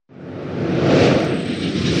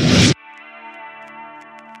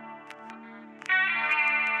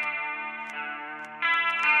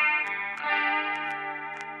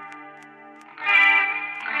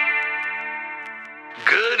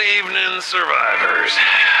survivors.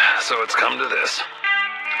 So it's come to this.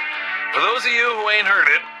 For those of you who ain't heard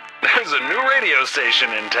it, there's a new radio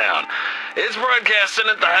station in town. It's broadcasting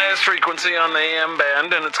at the highest frequency on the AM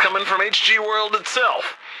band, and it's coming from HG World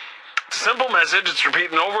itself. It's a simple message, it's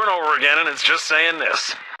repeating over and over again, and it's just saying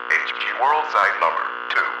this. HG World site number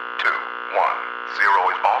 2210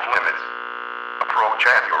 is off limits. Approach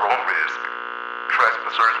at your own risk.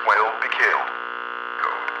 Trespassers will be killed.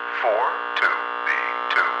 Code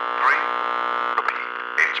 42B23. Repeat.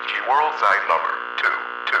 HG World site number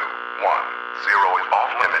 2210 is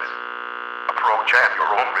off limits. Approach at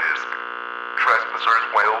your own risk. Trespassers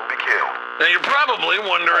will be killed. Now you're probably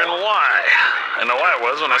wondering why. I know I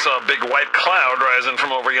was when I saw a big white cloud rising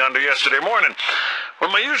from over yonder yesterday morning.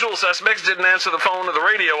 When my usual suspects didn't answer the phone or the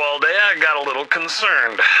radio all day, I got a little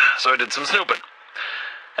concerned, so I did some snooping.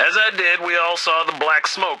 As I did, we all saw the black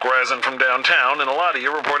smoke rising from downtown, and a lot of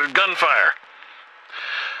you reported gunfire.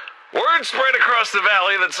 Word spread across the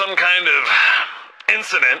valley that some kind of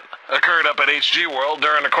incident occurred up at HG World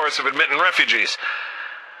during the course of admitting refugees.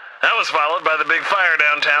 That was followed by the big fire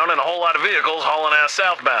downtown and a whole lot of vehicles hauling ass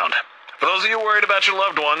southbound. For those of you worried about your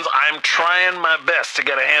loved ones, I'm trying my best to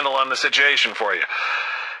get a handle on the situation for you.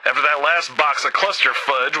 After that last box of cluster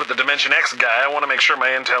fudge with the Dimension X guy, I want to make sure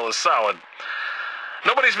my intel is solid.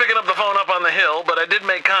 Nobody's picking up the phone up on the hill, but I did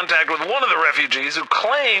make contact with one of the refugees who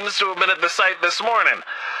claims to have been at the site this morning.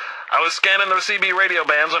 I was scanning the CB radio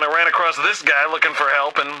bands when I ran across this guy looking for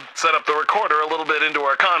help and set up the recorder a little bit into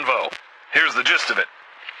our convo. Here's the gist of it.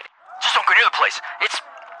 Just don't go near the place. It's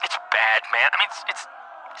bad, man. I mean, it's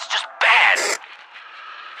just bad.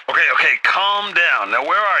 Okay, calm down. Now,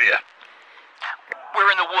 where are you? We're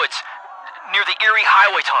in the woods, near the Erie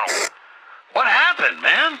Highway Tunnel. What happened,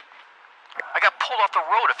 man? I got pulled off the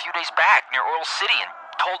road a few days back near Oil City and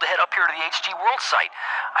told to head up here to the HG World site.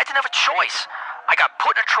 I didn't have a choice. I got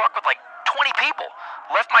put in a truck with like 20 people,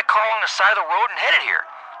 left my car along the side of the road and headed here.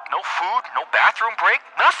 No food, no bathroom break,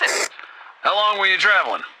 nothing. How long were you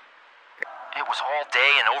traveling? It was all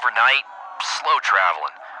day and overnight, slow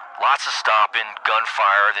traveling. Lots of stopping,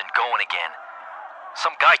 gunfire, then going again.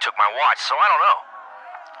 Some guy took my watch, so I don't know.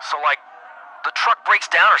 So the truck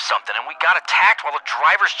breaks down or something, and we got attacked while the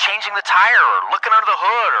driver's changing the tire or looking under the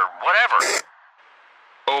hood or whatever.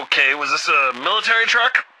 Okay, was this a military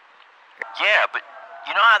truck? Yeah, but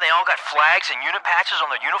you know how they all got flags and unit patches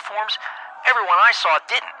on their uniforms? Everyone I saw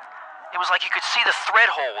didn't. It was like you could see the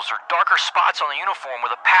thread holes or darker spots on the uniform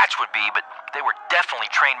where the patch would be, but they were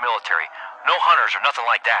definitely trained military. No hunters or nothing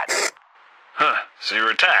like that. Huh, so you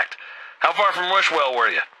were attacked. How far from Wishwell were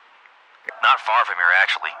you? Not far from here,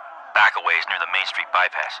 actually. Back a ways near the Main Street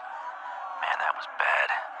bypass. Man, that was bad.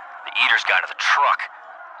 The eaters got into the truck.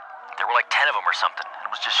 There were like 10 of them or something. It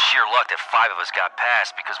was just sheer luck that 5 of us got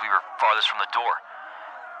past because we were farthest from the door.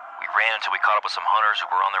 We ran until we caught up with some hunters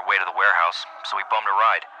who were on their way to the warehouse, so we bummed a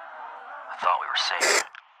ride. I thought we were safe.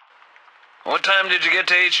 What time did you get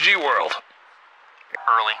to HG World?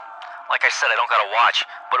 Early. Like I said, I don't got a watch,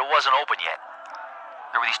 but it wasn't open yet.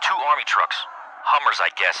 There were these 2 army trucks, Hummers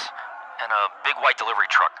I guess, and a big white delivery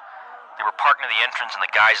truck. They were parked near the entrance and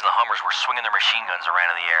the guys in the Hummers were swinging their machine guns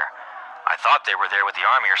around in the air. I thought they were there with the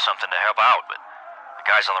army or something to help out, but the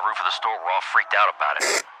guys on the roof of the store were all freaked out about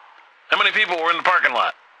it. How many people were in the parking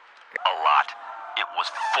lot? A lot. It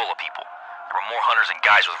was full of people. There were more hunters and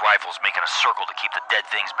guys with rifles making a circle to keep the dead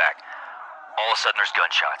things back. All of a sudden there's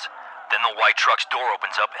gunshots. Then the white truck's door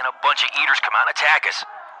opens up and a bunch of eaters come out and attack us.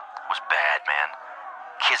 It was bad, man.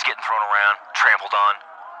 Kids getting thrown around, trampled on.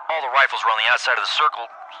 All the rifles were on the outside of the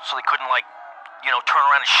circle, so they couldn't, turn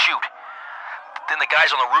around and shoot. Then the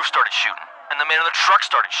guys on the roof started shooting, and the men in the truck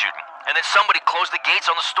started shooting. And then somebody closed the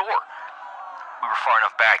gates on the store. We were far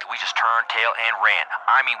enough back that we just turned tail and ran.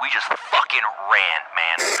 I mean, we just fucking ran,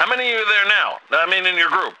 man. How many of you are there now? I mean, in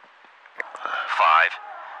your group? 5.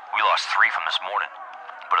 We lost 3 from this morning.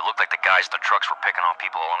 But it looked like the guys in the trucks were picking on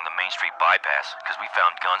people along the Main Street bypass, because we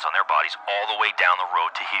found guns on their bodies all the way down the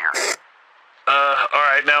road to here.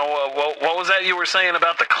 Alright, now, what was that you were saying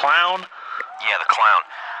about the clown? Yeah, the clown.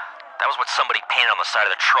 That was what somebody painted on the side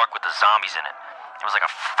of the truck with the zombies in it. It was like a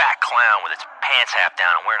fat clown with its pants half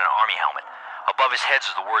down and wearing an army helmet. Above his head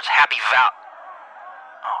was the words Happy Val...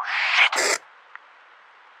 Oh, shit.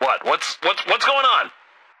 What? What's going on?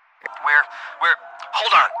 We're...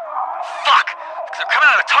 Hold on. Fuck! They're coming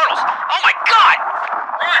out of the tunnels. Oh, my God!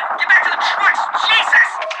 Run! Get back to the trucks! Jesus!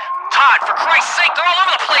 Todd, for Christ's sake, they're all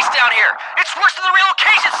over the place down here. It's worse than the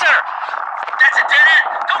relocation center. That's a dead end.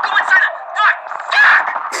 Don't go inside the... Fuck!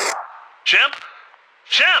 Chimp?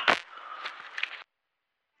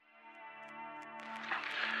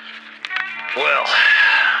 Well,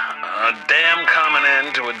 a damn common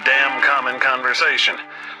end to a damn common common conversation.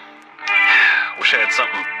 Wish I had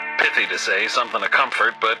something pithy to say, something of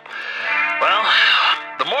comfort, but, well,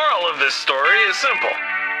 the moral of this story is simple.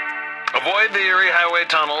 Avoid the Erie Highway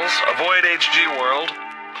tunnels, avoid HG World,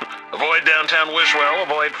 avoid downtown Wishwell,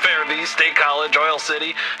 avoid Fairview, State College, Oil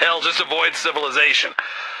City, hell, just avoid civilization.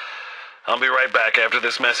 I'll be right back after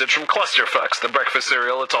this message from Clusterfucks, the breakfast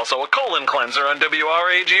cereal. It's also a colon cleanser on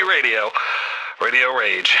WRAG Radio. Radio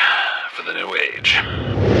Rage for the new age.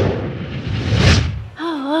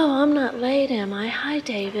 Oh, I'm not late, am I? Hi,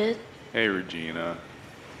 David. Hey, Regina.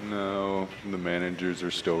 No, the managers are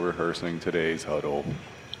still rehearsing today's huddle.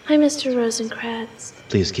 Hi, Mr. Rosencrantz.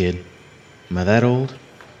 Please, kid. Am I that old?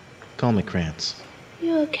 Call me Krantz.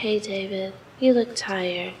 You okay, David? You look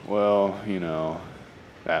tired. Well,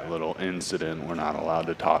 that little incident we're not allowed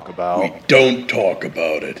to talk about. We don't talk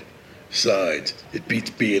about it. Besides, it beats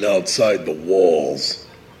being outside the walls.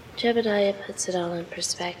 Jebediah puts it all in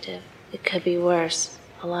perspective. It could be worse.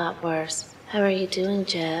 A lot worse. How are you doing,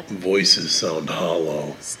 Jeb? Voices sound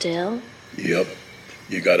hollow. Still? Yep.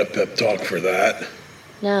 You got a pep talk for that?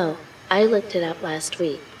 No. I looked it up last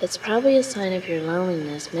week. It's probably a sign of your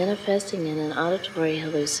loneliness manifesting in an auditory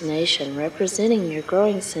hallucination representing your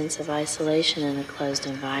growing sense of isolation in a closed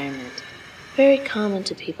environment. Very common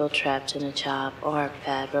to people trapped in a job or a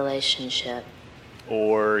bad relationship.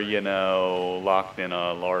 Or, locked in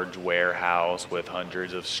a large warehouse with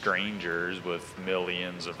hundreds of strangers with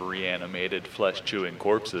millions of reanimated flesh-chewing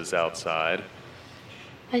corpses outside.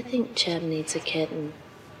 I think Jeb needs a kitten.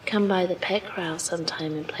 Come by the pet corral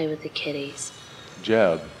sometime and play with the kitties.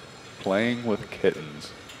 Jeb, playing with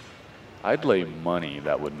kittens. I'd lay money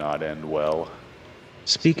that would not end well.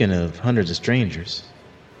 Speaking of hundreds of strangers,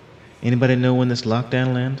 anybody know when this lockdown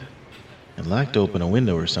will end? I'd like to open a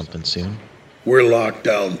window or something soon. We're locked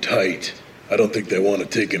down tight. I don't think they want to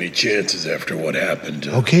take any chances after what happened.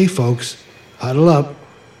 Okay, folks, huddle up.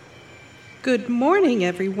 Good morning,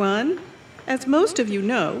 everyone. As most of you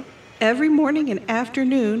know, every morning and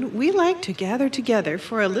afternoon, we like to gather together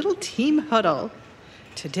for a little team huddle.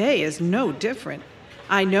 Today is no different.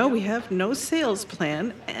 I know we have no sales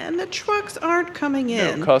plan, and the trucks aren't coming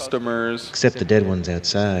in. No customers. Except the dead ones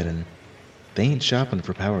outside, and they ain't shopping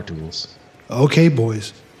for power tools. Okay,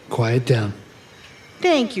 boys, quiet down.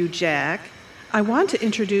 Thank you, Jack. I want to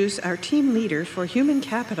introduce our team leader for human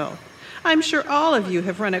capital. I'm sure all of you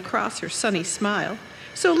have run across her sunny smile.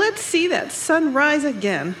 So let's see that sun rise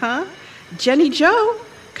again, huh? Jenny Jo,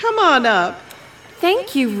 come on up.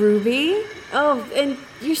 Thank you, Ruby. Oh, and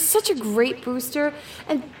you're such a great booster.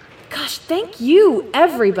 And gosh, thank you,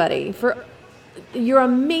 everybody, for your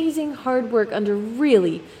amazing hard work under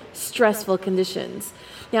really stressful conditions.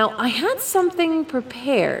 Now, I had something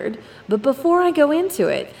prepared, but before I go into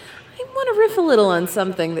it, I want to riff a little on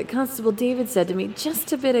something that Constable David said to me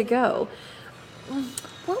just a bit ago.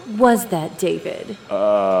 What was that, David?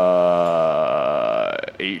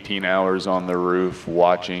 18 hours on the roof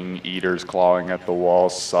watching eaters clawing at the wall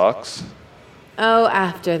sucks? Oh,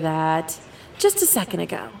 after that. Just a second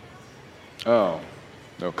ago. Oh,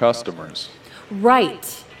 no customers.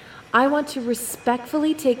 Right. I want to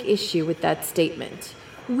respectfully take issue with that statement.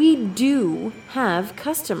 We do have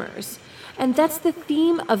customers, and that's the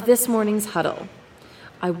theme of this morning's huddle.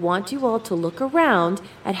 I want you all to look around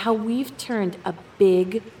at how we've turned a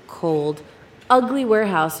big, cold, ugly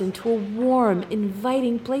warehouse into a warm,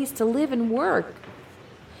 inviting place to live and work.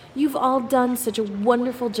 You've all done such a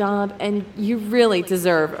wonderful job, and you really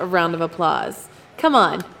deserve a round of applause. Come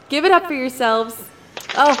on, give it up for yourselves.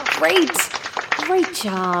 Oh, great! Great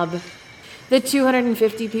job. The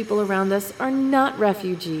 250 people around us are not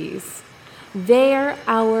refugees. They're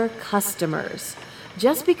our customers.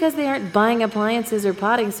 Just because they aren't buying appliances or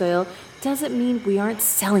potting soil doesn't mean we aren't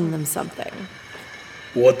selling them something.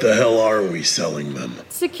 What the hell are we selling them?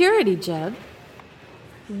 Security, Jeb.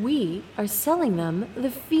 We are selling them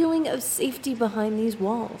the feeling of safety behind these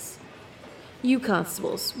walls. You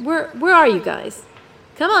constables, where are you guys?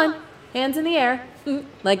 Come on, hands in the air,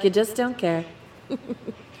 like you just don't care.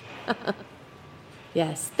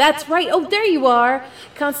 Yes, that's right. Oh, there you are.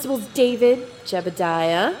 Constables David,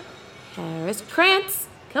 Jebediah, Harris, Krantz.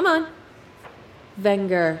 Come on.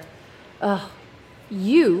 Wenger.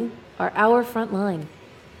 You are our front line.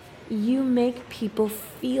 You make people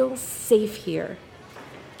feel safe here.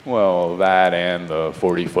 Well, that and the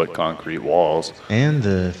 40-foot concrete walls. And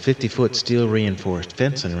the 50-foot steel reinforced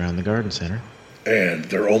fencing around the garden center. And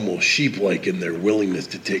they're almost sheep-like in their willingness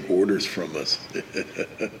to take orders from us.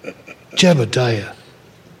 Jebediah.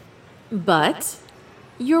 But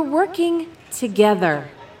you're working together.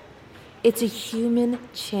 It's a human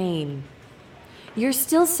chain. You're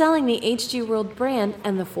still selling the HG World brand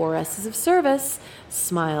and the 4 S's of service: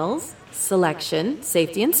 smiles, selection,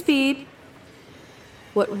 safety, and speed.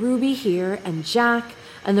 What Ruby here and Jack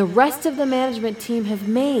and the rest of the management team have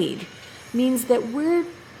made means that we're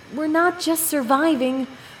not just surviving,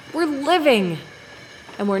 we're living.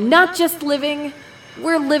 And we're not just living,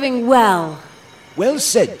 we're living well. Well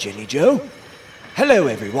said, Jenny Joe. Hello,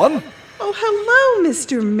 everyone. Oh, hello,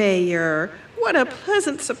 Mr. Mayor. What a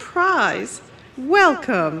pleasant surprise.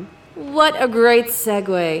 Welcome. What a great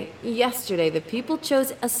segue. Yesterday, the people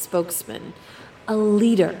chose a spokesman, a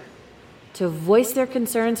leader, to voice their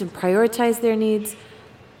concerns and prioritize their needs.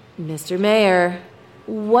 Mr. Mayor,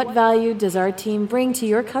 what value does our team bring to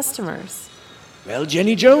your customers? Well,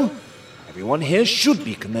 Jenny Joe, everyone here should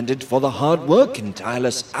be commended for the hard work and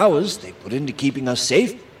tireless hours they put into keeping us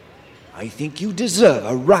safe. I think you deserve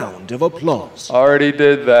a round of applause. Already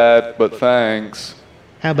did that, but thanks.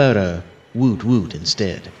 How about a woot woot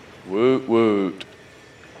instead? Woot woot.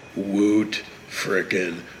 Woot,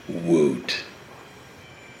 frickin' woot.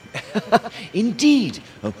 Indeed,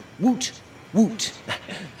 woot woot.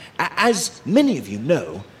 As many of you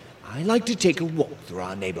know, I like to take a walk through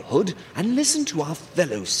our neighborhood and listen to our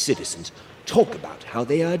fellow citizens talk about how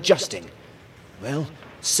they are adjusting. Well,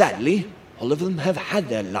 sadly, all of them have had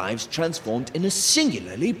their lives transformed in a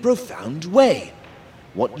singularly profound way.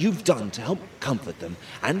 What you've done to help comfort them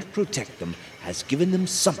and protect them has given them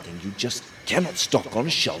something you just cannot stock on a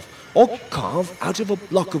shelf or carve out of a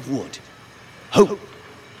block of wood. Hope.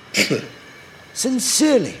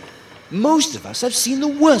 Sincerely, most of us have seen the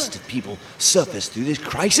worst of people surface through this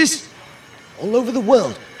crisis. All over the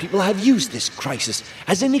world, people have used this crisis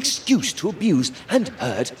as an excuse to abuse and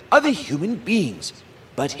hurt other human beings.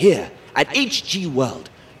 But here, at HG World,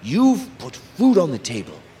 you've put food on the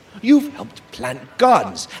table. You've helped plant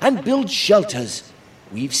gardens and build shelters.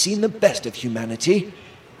 We've seen the best of humanity.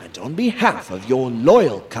 And on behalf of your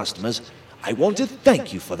loyal customers, I want to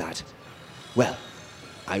thank you for that. Well,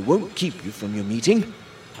 I won't keep you from your meeting.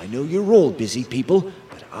 I know you're all busy people,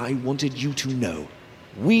 but I wanted you to know.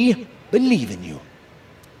 We believe in you.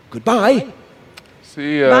 Goodbye.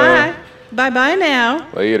 See ya. Bye. Bye-bye now.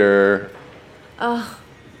 Later. Oh,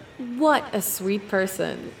 what a sweet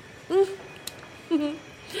person.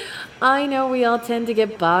 I know we all tend to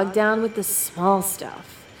get bogged down with the small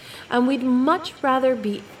stuff, and we'd much rather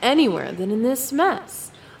be anywhere than in this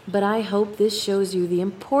mess. But I hope this shows you the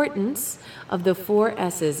importance of the 4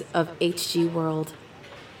 S's of HG World.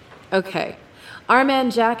 Okay, our man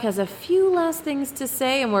Jack has a few last things to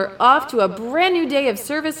say, and we're off to a brand new day of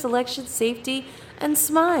service, selection, safety, and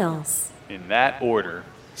smiles. In that order.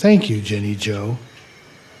 Thank you, Jenny Joe.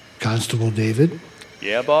 Constable David,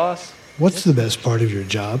 Yeah, boss? what's the best part of your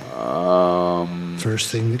job? First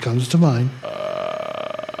thing that comes to mind.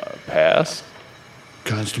 Pass?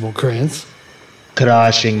 Constable Krantz,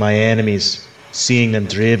 Crushing my enemies, seeing them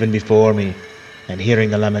driven before me, and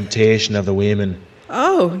hearing the lamentation of the women.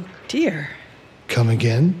 Oh, dear. come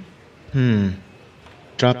again.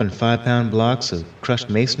 Dropping 5-pound blocks of crushed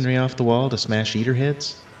masonry off the wall to smash eater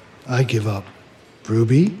heads? I give up.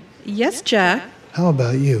 Ruby, Yes, Jack? how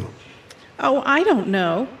about you? Oh, I don't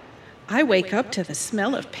know. I wake up to the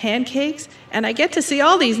smell of pancakes, and I get to see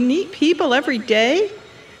all these neat people every day.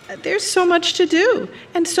 There's so much to do,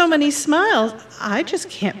 and so many smiles. I just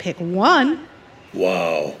can't pick one.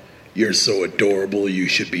 Wow, you're so adorable you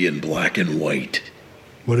should be in black and white.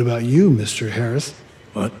 What about you, Mr. Harris?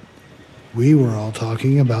 What? We were all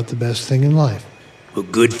talking about the best thing in life. Well,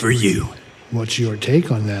 good for you. What's your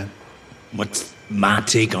take on that? What's my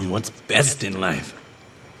take on what's best in life?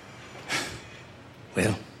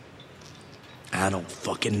 Well, I don't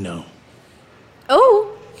fucking know.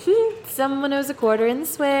 Oh, someone owes a quarter in the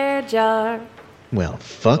swear jar. Well,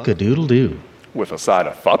 fuck a doodle doo. With a side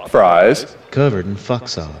of fuck fries. Covered in fuck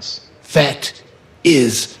sauce. That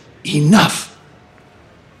is enough.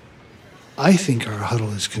 I think our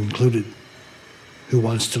huddle is concluded. Who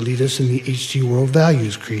wants to lead us in the HG World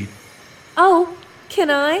Values Creed? Oh, can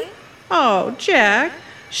I? Oh, Jack,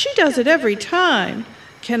 she does it every time.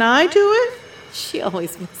 Can I do it? She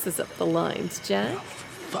always messes up the lines, Jack.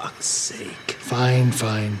 Fuck's sake. Fine,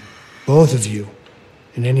 fine. Both of you.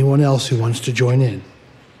 And anyone else who wants to join in.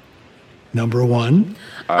 Number 1.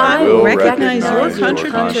 I will recognize your your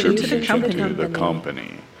contribution to the contribution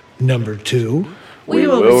company. Number 2. We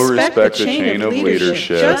will respect the chain of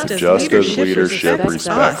leadership just as leadership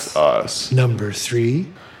respects us. Number 3.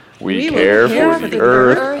 We care for the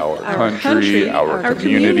earth, our country, our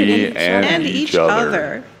community, and each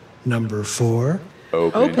other. Number 4.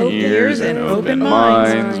 Open ears and open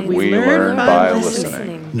minds. We learn by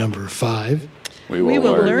listening. Number 5. We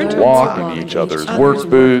will learn to walk in each other's work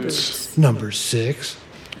boots. Number 6.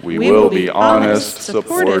 We will be honest,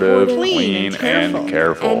 supportive, clean, and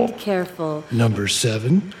careful. Number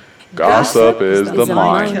 7. Gossip is the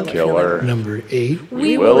mind killer. Number 8.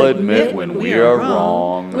 We will admit when we are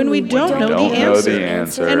wrong, when we don't know the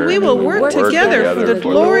answer. And we will work together for the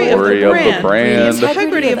glory of the brand, the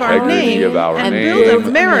integrity of our name, and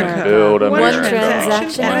build America one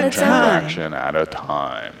transaction at a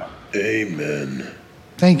time. Amen.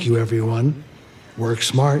 Thank you, everyone. Work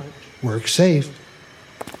smart, work safe.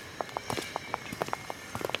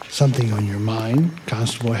 Something on your mind,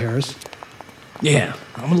 Constable Harris? Yeah,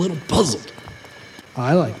 I'm a little puzzled.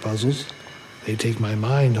 I like puzzles. They take my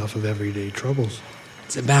mind off of everyday troubles.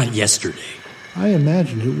 It's about yesterday. I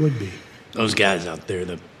imagined it would be. Those guys out there,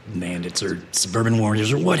 the bandits or suburban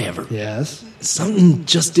warriors or whatever. Yes? Something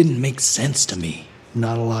just didn't make sense to me.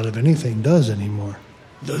 Not a lot of anything does anymore.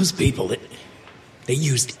 Those people, they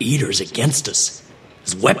used eaters against us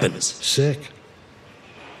as weapons. Sick.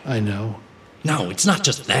 I know. No, it's not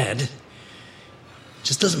just that. It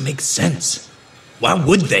just doesn't make sense. Why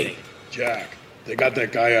would they? Jack, they got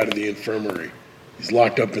that guy out of the infirmary. He's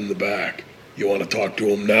locked up in the back. You want to talk to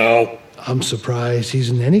him now? I'm surprised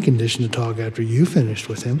he's in any condition to talk after you finished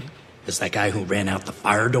with him. Is that guy who ran out the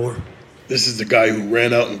fire door? This is the guy who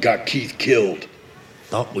ran out and got Keith killed.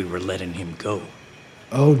 Thought we were letting him go.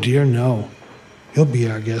 Oh, dear, no. He'll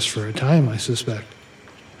be our guest for a time, I suspect.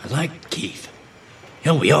 I like Keith.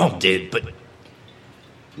 Hell, we all did, but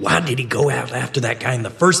why did he go out after that guy in the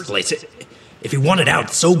first place? If he wanted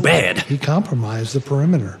out so bad. He compromised the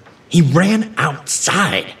perimeter. He ran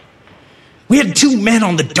outside. We had 2 men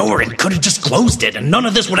on the door and could have just closed it and none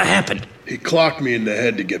of this would have happened. He clocked me in the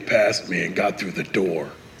head to get past me and got through the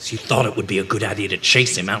door. So you thought it would be a good idea to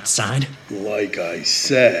chase him outside? Like I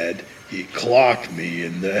said, he clocked me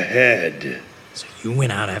in the head. So you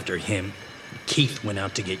went out after him, and Keith went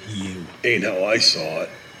out to get you. Ain't how I saw it.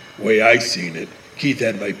 Way I seen it, Keith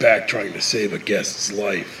had my back trying to save a guest's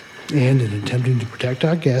life. And in attempting to protect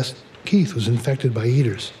our guest, Keith was infected by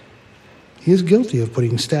eaters. He is guilty of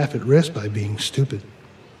putting staff at risk by being stupid.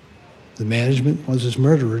 The management wants his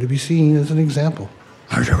murderer to be seen as an example.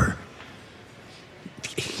 Murderer?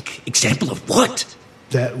 Example of what?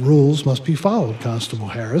 That rules must be followed, Constable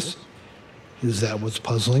Harris. Is that what's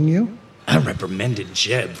puzzling you? I reprimanded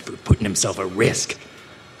Jeb for putting himself at risk.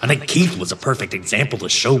 I think Keith was a perfect example to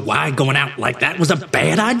show why going out like that was a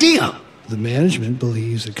bad idea. The management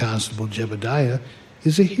believes that Constable Jebediah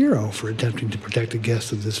is a hero for attempting to protect a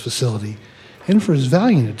guest of this facility and for his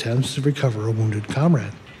valiant attempts to recover a wounded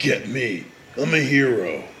comrade. Get me. I'm a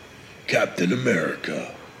hero. Captain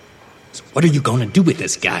America. So what are you going to do with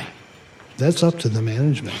this guy? That's up to the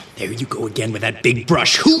management. There you go again with that big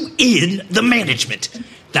brush. Who in the management?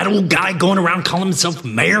 That old guy going around calling himself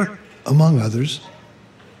mayor? Among others.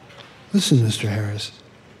 Listen, Mr. Harris.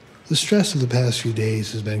 The stress of the past few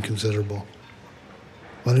days has been considerable.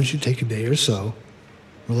 Why don't you take a day or so,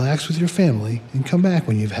 relax with your family, and come back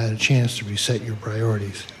when you've had a chance to reset your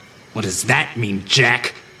priorities? What does that mean,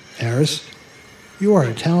 Jack? Harris, you are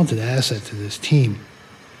a talented asset to this team,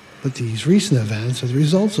 but these recent events are the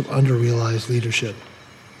results of under-realized leadership.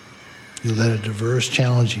 You led a diverse,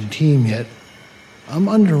 challenging team, yet I'm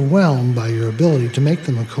underwhelmed by your ability to make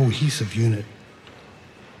them a cohesive unit.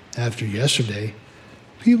 After yesterday,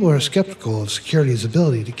 people are skeptical of security's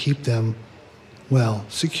ability to keep them, well,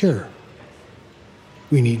 secure.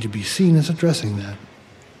 We need to be seen as addressing that.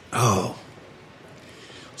 Oh.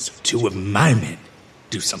 So 2 of my men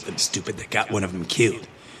do something stupid that got one of them killed.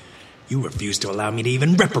 You refuse to allow me to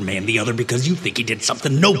even reprimand the other because you think he did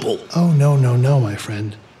something noble. Oh, no, my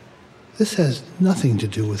friend. This has nothing to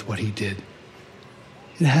do with what he did.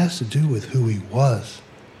 It has to do with who he was.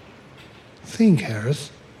 Think,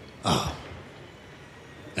 Harris. Oh.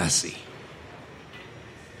 I see.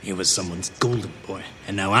 He was someone's golden boy,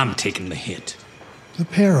 and now I'm taking the hit. The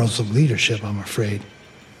perils of leadership, I'm afraid.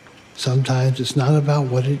 Sometimes it's not about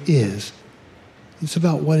what it is. It's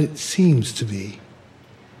about what it seems to be.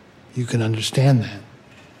 You can understand that.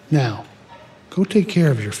 Now, go take care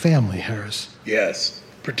of your family, Harris. Yes,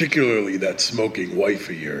 particularly that smoking wife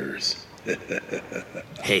of yours.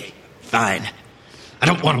 Hey, fine. I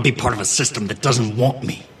don't want to be part of a system that doesn't want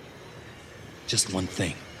me. Just one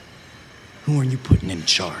thing. Who are you putting in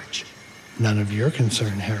charge? None of your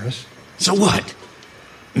concern, Harris. So what?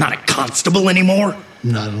 Not a constable anymore?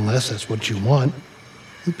 Not unless that's what you want.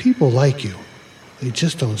 The people like you. They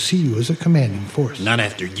just don't see you as a commanding force. Not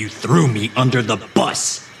after you threw me under the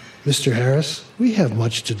bus. Mr. Harris, we have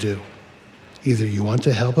much to do. Either you want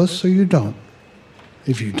to help us or you don't.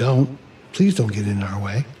 If you don't, please don't get in our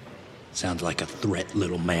way. Sounds like a threat,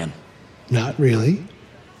 little man. Not really.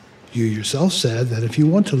 You yourself said that if you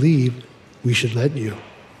want to leave, we should let you.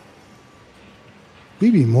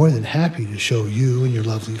 We'd be more than happy to show you and your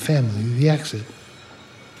lovely family the exit.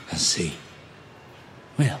 I see.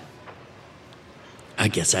 Well, I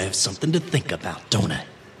guess I have something to think about, don't I?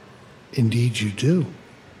 Indeed you do.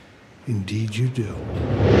 Indeed you do.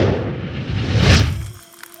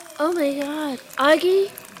 Oh my god.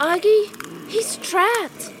 Augie, he's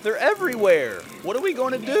trapped. They're everywhere. What are we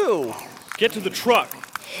going to do? Get to the truck.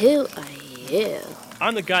 Who are you?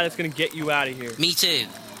 I'm the guy that's gonna get you out of here. Me too.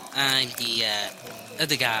 I'm the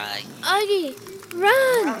other guy. Augie,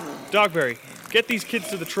 run! Dogberry, get these kids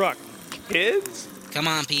to the truck. Kids? Come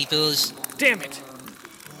on, peoples. Damn it!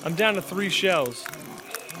 I'm down to 3 shells.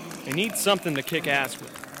 I need something to kick ass with.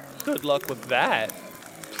 Good luck with that.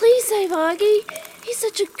 Please save Augie. He's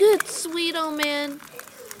such a good, sweet old man.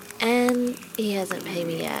 And he hasn't paid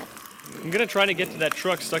me yet. I'm gonna try to get to that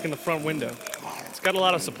truck stuck in the front window. It's got a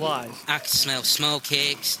lot of supplies. I can smell smoke,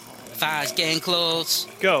 Hicks. Fire's getting close.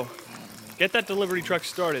 Go. Get that delivery truck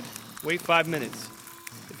started. Wait 5 minutes.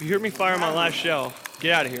 If you hear me fire my last shell,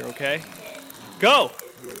 get out of here, okay? Go!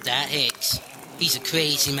 That Hicks. He's a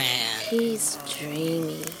crazy man. He's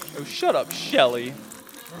dreamy. Oh, shut up, Shelley.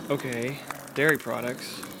 Okay, dairy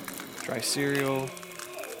products, dry cereal,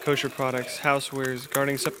 kosher products, housewares,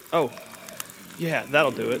 gardening stuff. Oh, yeah,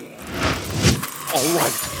 that'll do it. All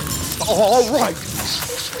right.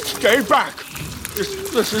 Stay back.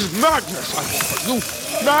 This is madness. I tell you,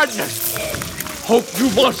 madness. Hope you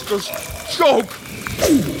monsters choke.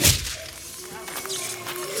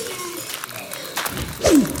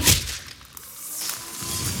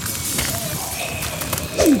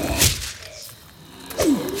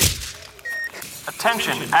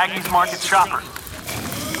 Attention, Aggie's Market shoppers.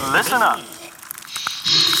 Listen up.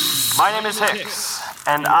 My name is Hicks,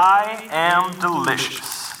 and I am delicious.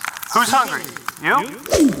 Who's hungry? You?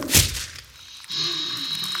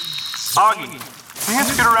 Augie, can you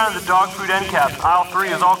scoot around to the dog food end cap? Aisle 3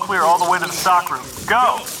 is all clear all the way to the stock room.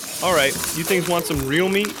 Go! All right, you things want some real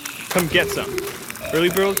meat? Come get some. Early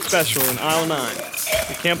bird special in aisle 9.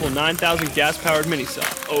 The Campbell 9000 gas-powered mini-saw.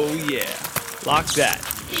 Oh yeah. Lock that.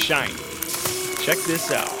 Shiny. Check this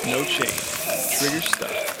out. No chain. Trigger stuff.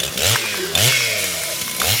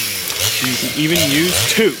 You can even use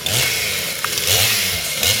 2.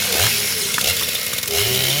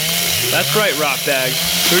 That's right, rock bag.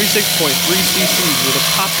 36.3 cc's with a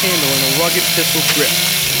pop handle and a rugged pistol grip.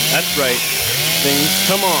 That's right. Things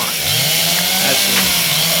come on. That's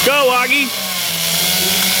it. Go, Augie!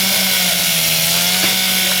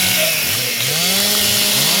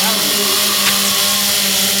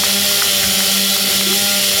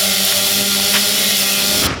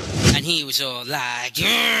 And he was all like, "Gonna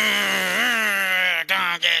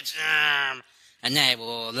get some." And they were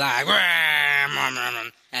all like,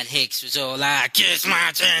 and Hicks was all like, "Kiss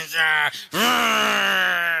my ginger."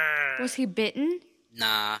 Was he bitten?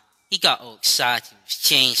 Nah, he got all excited with his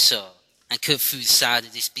chainsaw and cut through the side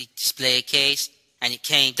of this big display case, and it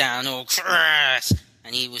came down all crass,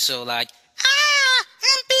 and he was all like,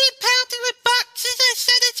 I'm being pelted with boxes of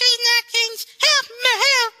sanitary napkins. Help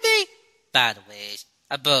me. By the way,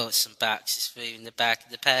 I bought some boxes for you in the back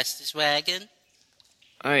of the pastor's wagon.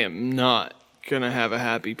 I am not gonna have a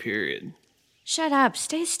happy period. Shut up.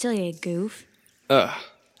 Stay still, you goof. I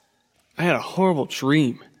had a horrible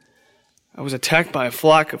dream. I was attacked by a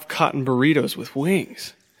flock of cotton burritos with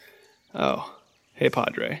wings. Oh, hey,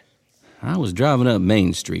 Padre. I was driving up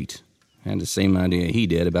Main Street. Had the same idea he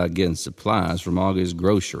did about getting supplies from Augie's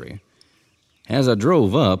grocery. As I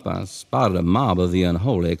drove up, I spotted a mob of the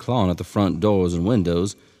unholy clawing at the front doors and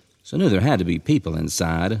windows, so I knew there had to be people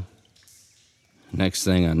inside. Next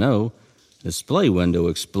thing I know, the display window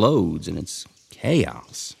explodes and it's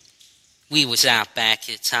chaos. We was out back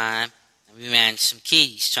at the time, and we ran into some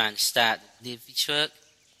kiddies trying to start the delivery truck.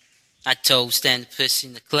 I told them to push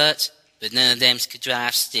in the clutch, but none of them could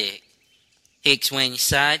drive stick. Hicks went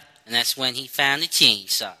inside, and that's when he found the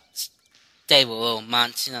chainsaws. They were all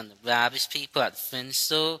munching on the rubbish people at the front of the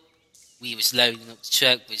store. We was loading up the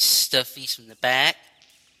truck with stuffies from the back.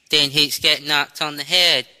 Then Hicks got knocked on the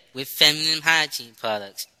head with feminine hygiene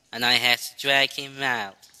products, and I had to drag him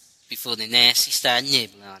out before the nasty started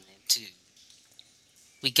nibbling on him, too.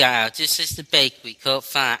 We got out just as the bakery caught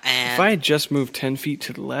fire, and... If I had just moved 10 feet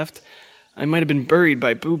to the left, I might have been buried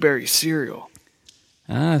by blueberry cereal.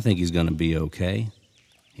 I think he's going to be okay.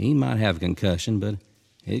 He might have a concussion, but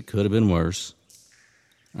it could have been worse.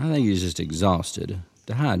 I think he's just exhausted,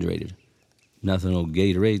 dehydrated. Nothing old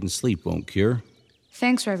Gatorade and sleep won't cure.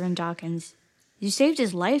 Thanks, Reverend Dawkins. You saved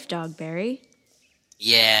his life, Dogberry.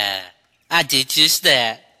 Yeah, I did just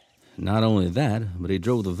that. Not only that, but he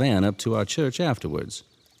drove the van up to our church afterwards.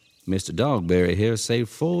 Mr. Dogberry here saved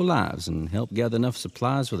 4 lives and helped gather enough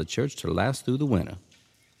supplies for the church to last through the winter.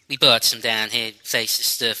 We brought some down here to replace the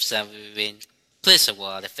stuffs that were in, plus a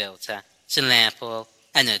water filter, some lamp oil,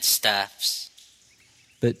 and other stuffs.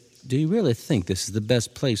 But do you really think this is the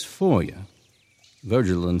best place for you?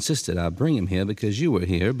 Virgil insisted I bring him here because you were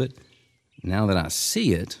here, but now that I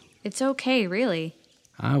see it... It's okay, really.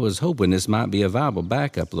 I was hoping this might be a viable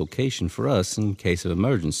backup location for us in case of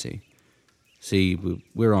emergency. See,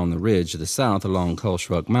 we're on the ridge to the south along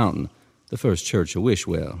Culshruk Mountain, the first church of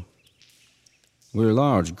Wishwell. We're a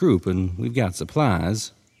large group, and we've got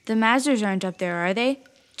supplies. The Mazers aren't up there, are they?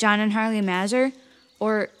 John and Harley Mazer?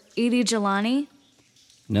 Or Edie Jelani?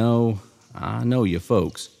 No, I know you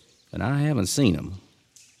folks, but I haven't seen them.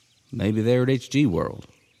 Maybe they're at HG World.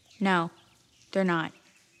 No, they're not.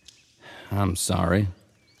 I'm sorry.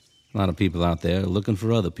 A lot of people out there looking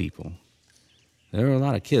for other people. There are a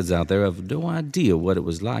lot of kids out there who have no idea what it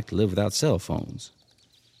was like to live without cell phones.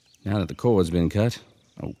 Now that the cord's been cut...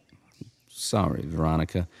 Oh, sorry,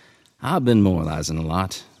 Veronica. I've been moralizing a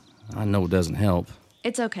lot. I know it doesn't help.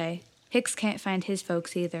 It's okay. Hicks can't find his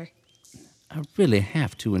folks either. I really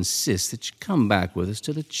have to insist that you come back with us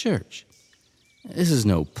to the church. This is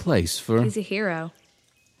no place for... He's a hero.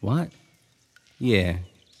 What? Yeah,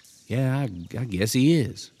 I guess he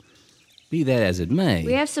is. Be that as it may...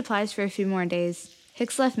 We have supplies for a few more days.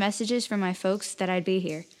 Hicks left messages for my folks that I'd be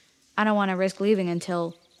here. I don't want to risk leaving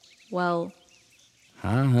until, well...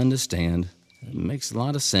 I understand. It makes a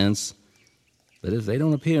lot of sense. But if they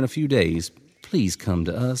don't appear in a few days, please come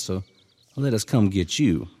to us or let us come get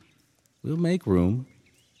you. We'll make room.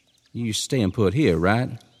 You're staying put here, right?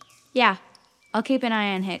 Yeah, I'll keep an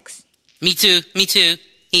eye on Hicks. Me too.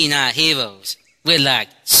 He and I are heroes. We're like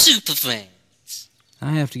super friends.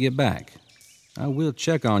 I have to get back. I will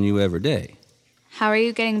check on you every day. How are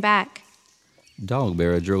you getting back?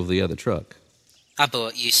 Dogbearer drove the other truck. I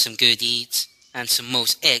bought you some good eats and some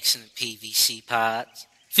most excellent PVC parts,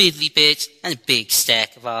 fiddly bits, and a big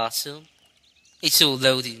stack of awesome. It's all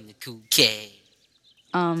loaded in the cool K.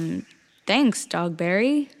 Thanks,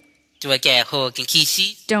 Dogberry. Do I get a hug and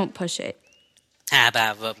kisses? Don't push it. How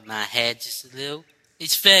about rubbing my head just a little?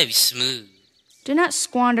 It's very smooth. Do not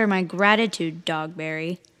squander my gratitude,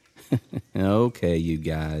 Dogberry. Okay, you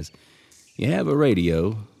guys. You have a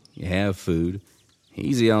radio, you have food,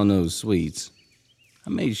 easy on those sweets. I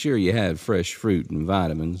made sure you had fresh fruit and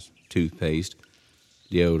vitamins, toothpaste,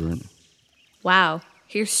 deodorant. Wow,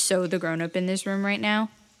 you're so the grown-up in this room right now.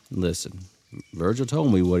 Listen, Virgil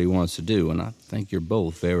told me what he wants to do, and I think you're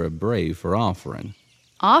both very brave for offering.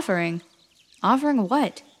 Offering? Offering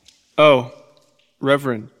what? Oh,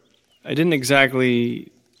 Reverend, I didn't exactly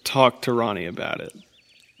talk to Ronnie about it.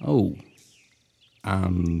 Oh,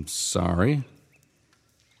 I'm sorry.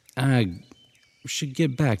 I should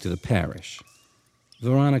get back to the parish.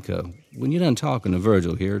 Veronica, when you're done talking to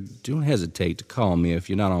Virgil here, don't hesitate to call me if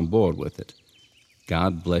you're not on board with it.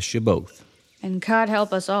 God bless you both. And God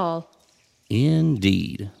help us all.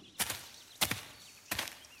 Indeed.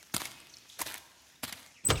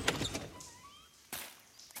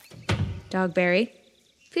 Dogberry,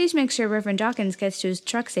 please make sure Reverend Dawkins gets to his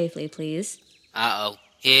truck safely, please. Uh-oh.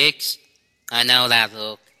 Hicks? I know that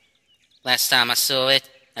look. Last time I saw it,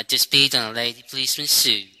 I just peed on a lady policeman's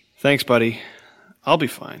suit. Thanks, buddy. I'll be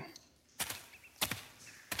fine.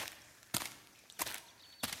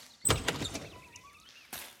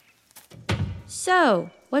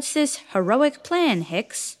 So, what's this heroic plan,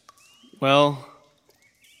 Hicks? Well,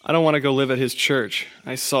 I don't want to go live at his church.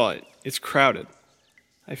 I saw it. It's crowded.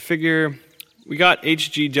 I figure we got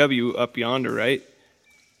HGW up yonder, right?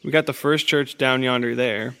 We got the first church down yonder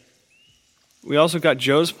there. We also got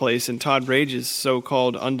Joe's place in Todd Rage's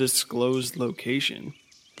so-called undisclosed location.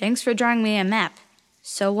 Thanks for drawing me a map.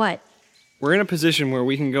 So what? We're in a position where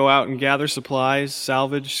we can go out and gather supplies,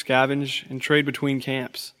 salvage, scavenge, and trade between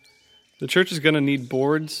camps. The church is going to need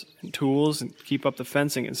boards and tools and keep up the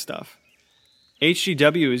fencing and stuff.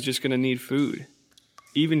 HGW is just going to need food.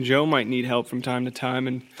 Even Joe might need help from time to time,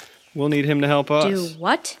 and we'll need him to help us. Do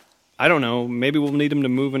what? I don't know. Maybe we'll need him to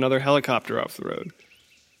move another helicopter off the road.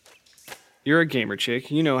 You're a gamer chick.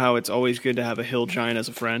 You know how it's always good to have a hill giant as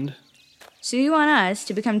a friend. So you want us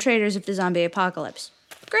to become traders of the zombie apocalypse.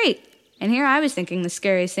 Great. And here I was thinking the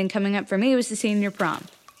scariest thing coming up for me was the senior prom.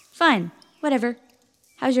 Fine. Whatever.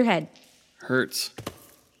 How's your head? Hurts.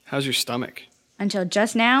 How's your stomach? Until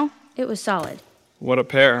just now, it was solid. What a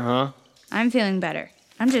pair, huh? I'm feeling better.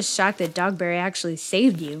 I'm just shocked that Dogberry actually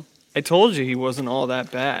saved you. I told you he wasn't all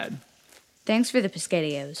that bad. Thanks for the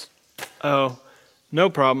pescadios. Oh, no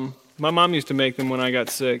problem. My mom used to make them when I got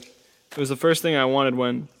sick. It was the first thing I wanted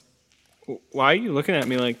when... Why are you looking at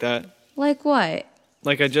me like that? Like what?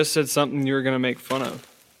 Like I just said something you were going to make fun of.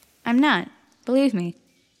 I'm not. Believe me.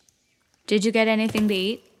 Did you get anything to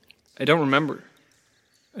eat? I don't remember.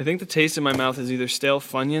 I think the taste in my mouth is either stale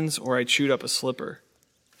Funyuns or I chewed up a slipper.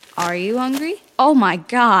 Are you hungry? Oh my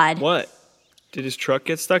God. What? Did his truck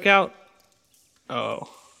get stuck out? Oh.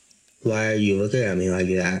 Why are you looking at me like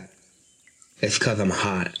that? It's 'cause I'm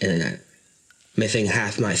hot, isn't it? Missing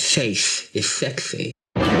half my face is sexy.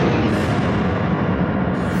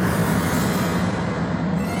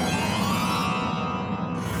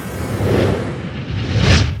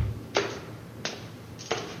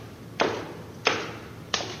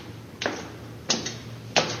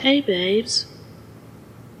 Hey, babes.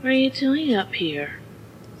 What are you doing up here?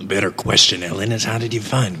 The better question, Ellen, is how did you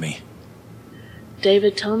find me?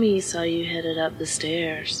 David told me he saw you headed up the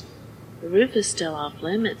stairs. The roof is still off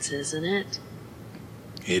limits, isn't it?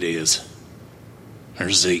 It is.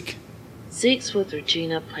 There's Zeke. Zeke's with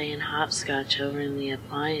Regina playing hopscotch over in the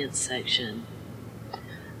appliance section.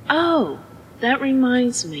 Oh, that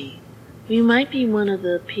reminds me. You might be one of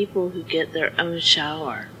the people who get their own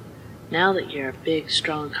shower. Now that you're a big,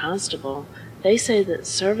 strong constable, they say that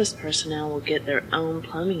service personnel will get their own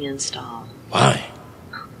plumbing installed. Why?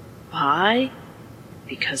 Why?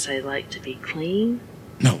 Because they like to be clean?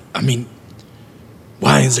 No, I mean,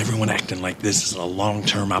 why is everyone acting like this is a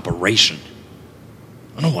long-term operation?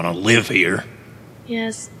 I don't want to live here.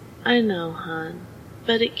 Yes, I know, hon.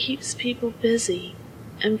 But it keeps people busy.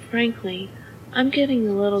 And frankly, I'm getting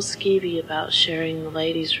a little skeevy about sharing the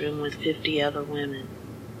ladies' room with 50 other women.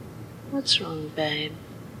 What's wrong, babe?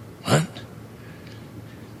 What?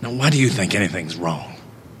 Now, why do you think anything's wrong?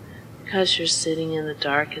 Because you're sitting in the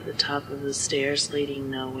dark at the top of the stairs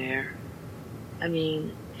leading nowhere. I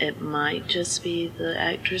mean, it might just be the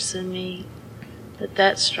actress in me, but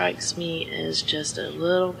that strikes me as just a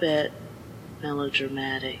little bit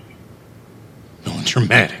melodramatic.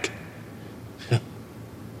 Melodramatic?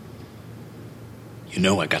 You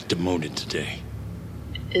know I got demoted today.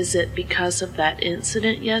 Is it because of that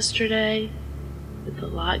incident yesterday? With the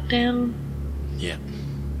lockdown? Yeah.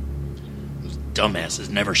 Those dumbasses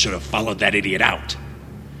never should have followed that idiot out.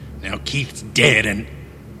 Now Keith's dead and...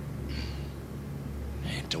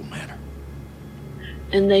 It don't matter.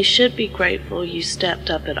 And they should be grateful you stepped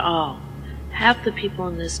up at all. Half the people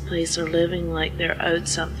in this place are living like they're owed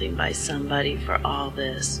something by somebody for all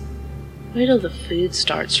this. Wait till the food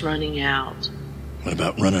starts running out. What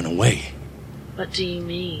about running away? What do you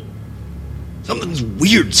mean? Something's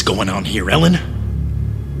weird's going on here, Ellen.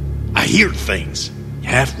 I hear things.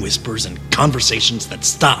 Half whispers and conversations that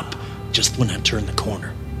stop just when I turn the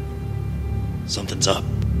corner. Something's up.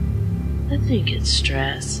 I think it's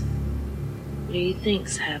stress. What do you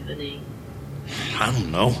think's happening? I don't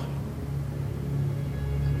know.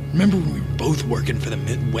 Remember when we were both working for the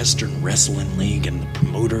Midwestern Wrestling League and the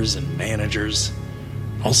promoters and managers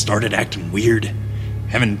all started acting weird,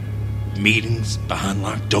 having meetings behind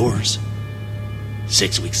locked doors?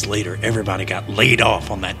 6 weeks later, everybody got laid off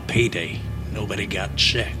on that payday. Nobody got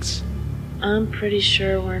checks. I'm pretty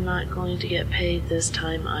sure we're not going to get paid this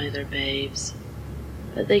time either, babes.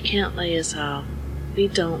 But they can't lay us off. We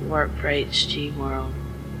don't work for HG World,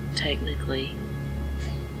 technically.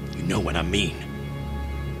 You know what I mean.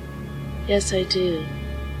 Yes, I do.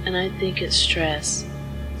 And I think it's stress.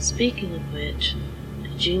 Speaking of which,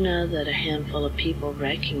 did you know that a handful of people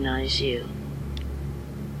recognize you?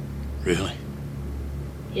 Really?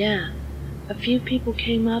 Yeah. A few people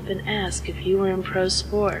came up and asked if you were in pro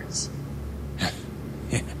sports.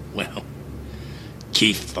 Well,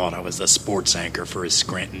 Keith thought I was the sports anchor for his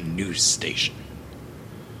Scranton news station.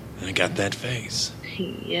 I got that face.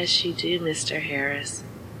 Yes, you do, Mr. Harris.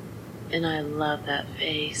 And I love that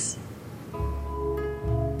face.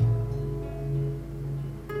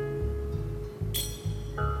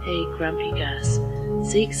 Hey, Grumpy Gus.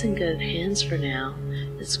 Zeke's in good hands for now.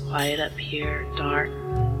 It's quiet up here, dark.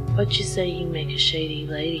 What you say you make a shady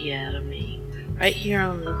lady out of me? Right here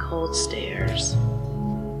on the cold stairs.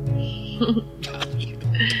 Yes,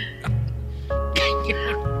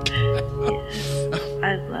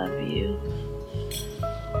 I love you.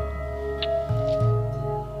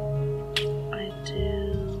 I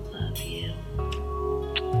do love you.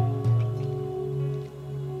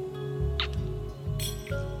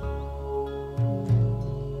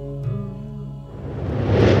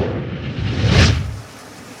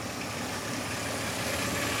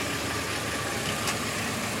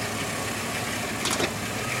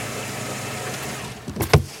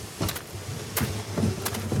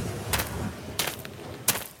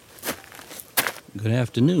 Good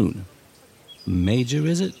afternoon. Major,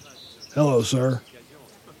 is it? Hello, sir.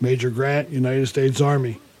 Major Grant, United States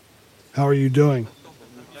Army. How are you doing?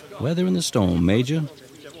 Weathering the storm, Major.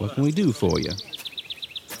 What can we do for you?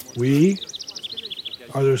 We?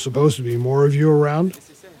 Are there supposed to be more of you around?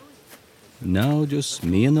 No, just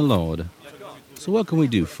me and the Lord. So what can we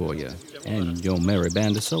do for you and your merry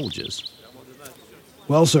band of soldiers?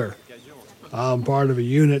 Well, sir, I'm part of a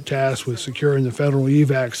unit tasked with securing the federal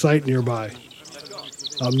evac site nearby.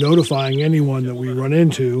 I'm notifying anyone that we run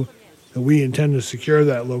into that we intend to secure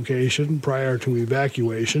that location prior to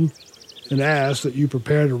evacuation and ask that you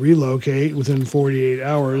prepare to relocate within 48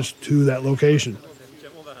 hours to that location.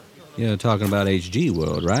 You're talking about HG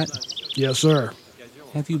World, right? Yes, sir.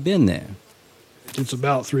 Have you been there? It's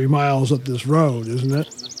about 3 miles up this road, isn't it?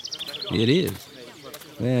 It is.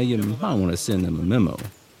 Well, you might want to send them a memo.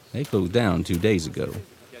 They closed down 2 days ago.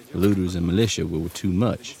 The looters and militia were too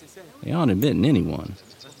much. They aren't admitting anyone.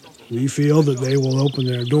 We feel that they will open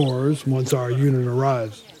their doors once our unit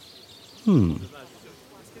arrives.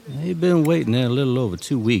 They've been waiting there a little over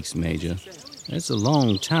 2 weeks, Major. That's a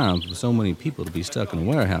long time for so many people to be stuck in a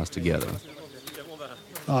warehouse together.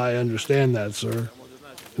 I understand that, sir.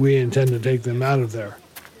 We intend to take them out of there.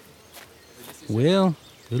 Well,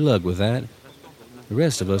 good luck with that. The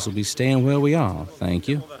rest of us will be staying where we are, thank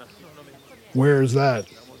you. Where is that?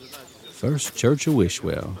 First Church of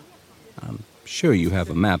Wishwell. I'm sure you have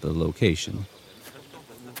a map of the location.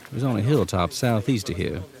 It was on a hilltop southeast of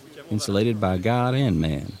here, insulated by God and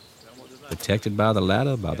man, protected by the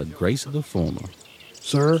latter by the grace of the former.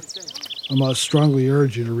 Sir, I must strongly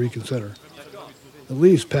urge you to reconsider. At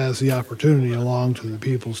least pass the opportunity along to the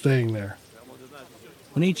people staying there.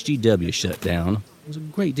 When HGW shut down, there was a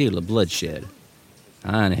great deal of bloodshed.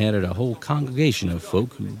 I inherited a whole congregation of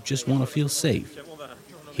folk who just want to feel safe.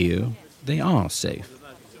 Here, they are safe.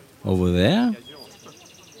 Over there?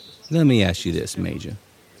 Let me ask you this, Major.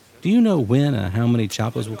 Do you know when or how many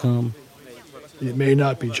choppers will come? It may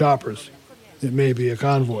not be choppers. It may be a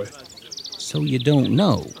convoy. So you don't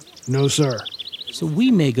know? No, sir. So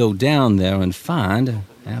we may go down there and find,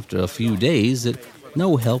 after a few days, that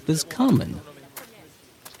no help is coming.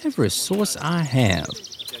 Every source I have,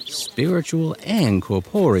 spiritual and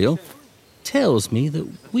corporeal, tells me that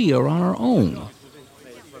we are on our own.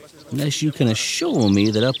 Unless you can assure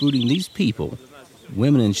me that uprooting these people,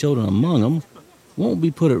 women and children among them, won't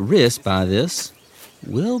be put at risk by this,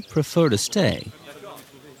 we'll prefer to stay.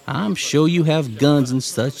 I'm sure you have guns and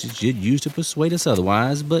such that you'd use to persuade us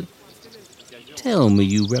otherwise, but tell me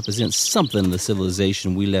you represent something of the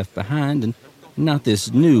civilization we left behind and not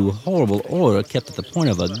this new, horrible order kept at the point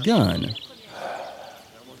of a gun.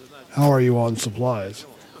 How are you on supplies?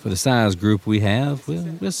 For the size group we have,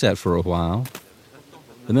 we're set for a while.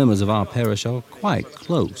 The members of our parish are quite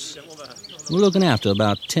close. We're looking after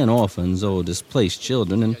about 10 orphans or displaced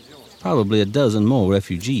children and probably a dozen more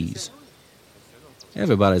refugees.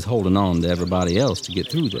 Everybody's holding on to everybody else to get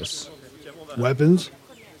through this. Weapons?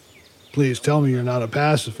 Please tell me you're not a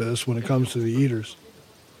pacifist when it comes to the eaters.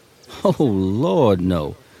 Oh, Lord,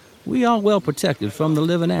 no. We are well protected from the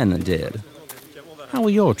living and the dead. How are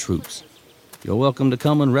your troops? You're welcome to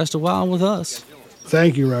come and rest a while with us.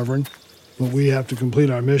 Thank you, Reverend, but we have to complete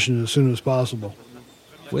our mission as soon as possible.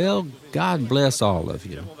 Well, God bless all of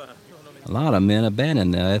you. A lot of men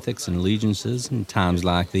abandon their ethics and allegiances in times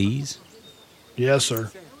like these. Yes,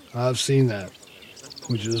 sir. I've seen that,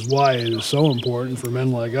 which is why it is so important for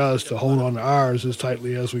men like us to hold on to ours as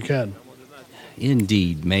tightly as we can.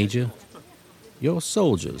 Indeed, Major. You're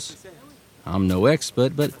soldiers. I'm no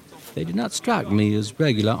expert, but they do not strike me as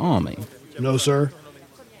regular army. No, sir.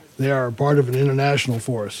 They are part of an international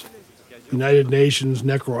force. United Nations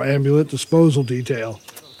Necroambulate Disposal Detail,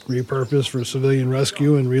 repurposed for civilian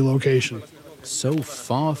rescue and relocation. So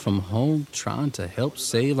far from home trying to help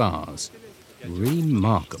save ours.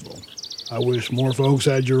 Remarkable. I wish more folks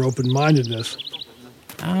had your open-mindedness.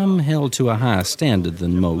 I'm held to a higher standard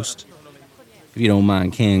than most. If you don't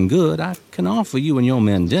mind canned good, I can offer you and your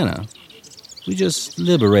men dinner. We just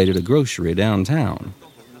liberated a grocery downtown.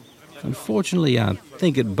 Unfortunately, I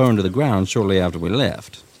think it burned to the ground shortly after we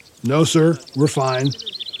left. No, sir. We're fine,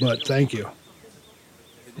 but thank you.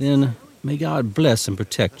 Then may God bless and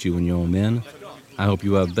protect you and your men. I hope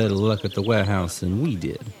you have better luck at the warehouse than we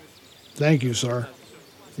did. Thank you, sir.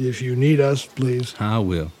 If you need us, please. I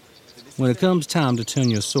will. When it comes time to turn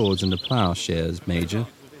your swords into plowshares, Major,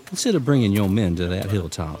 consider bringing your men to that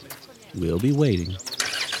hilltop. We'll be waiting.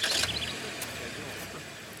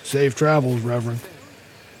 Safe travels, Reverend.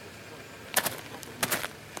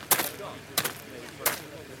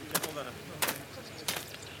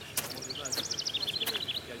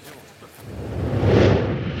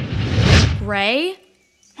 Gray?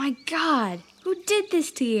 My God, who did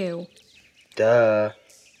this to you? Duh.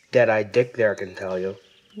 Dead-eyed Dick there can tell you.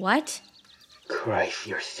 What? Christ,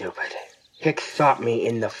 you're stupid. Hicks shot me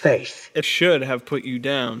in the face. It should have put you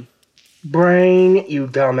down. Brain, you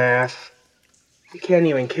dumbass. You can't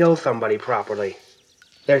even kill somebody properly.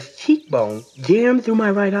 There's cheekbone jammed through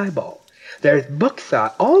my right eyeball. There's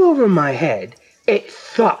buckshot all over my head. It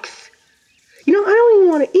sucks. You know, I don't even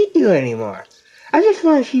want to eat you anymore. I just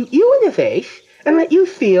want to shoot you in the face and let you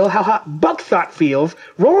feel how hot buckshot feels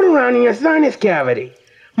rolling around in your sinus cavity.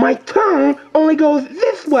 My tongue only goes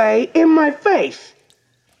this way in my face.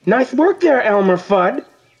 Nice work there, Elmer Fudd,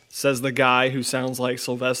 says the guy who sounds like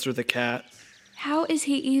Sylvester the cat. How is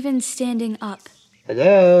he even standing up?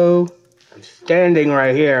 Hello? I'm standing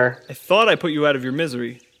right here. I thought I put you out of your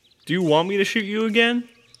misery. Do you want me to shoot you again?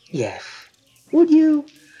 Yes. Would you?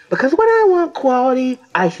 Because when I want quality,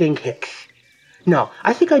 I think Hicks. No,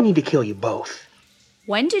 I think I need to kill you both.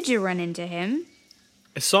 When did you run into him?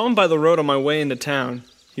 I saw him by the road on my way into town.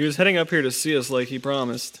 He was heading up here to see us like he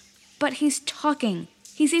promised. But he's talking.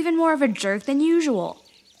 He's even more of a jerk than usual.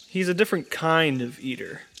 He's a different kind of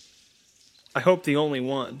eater. I hope the only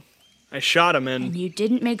one. I shot him and... And you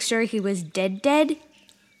didn't make sure he was dead?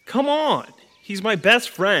 Come on! He's my best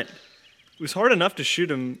friend. It was hard enough to shoot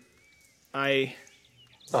him. Aw,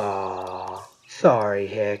 sorry,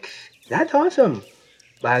 Hicks. That's awesome.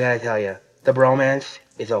 But I gotta tell you, the bromance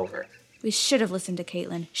is over. We should have listened to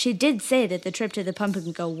Caitlin. She did say that the trip to the Pump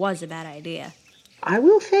and Go was a bad idea. I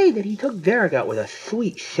will say that he took Derek out with a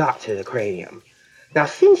sweet shot to the cranium. Now,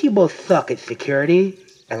 since you both suck at security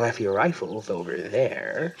and left your rifles over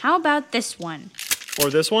there... How about this one? Or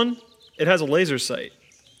this one? It has a laser sight.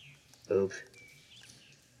 Oops.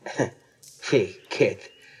 Gee, kids,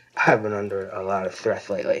 I've been under a lot of stress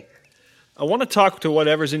lately. I want to talk to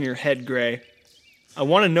whatever's in your head, Gray. I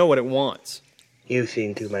want to know what it wants. You've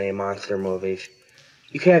seen too many monster movies.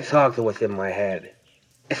 You can't talk to what's in my head.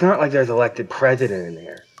 It's not like there's an elected president in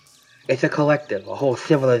there. It's a collective, a whole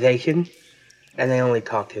civilization, and they only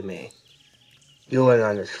talk to me. You wouldn't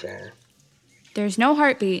understand. There's no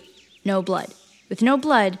heartbeat, no blood. With no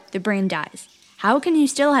blood, the brain dies. How can you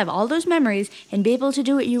still have all those memories and be able to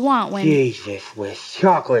do what you want when... Jesus, with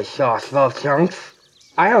chocolate sauce, love chunks.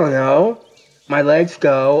 I don't know. My legs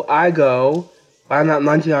go, I go. Why I'm not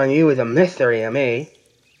munching on you is a mystery to me.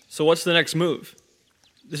 So what's the next move?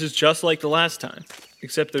 This is just like the last time,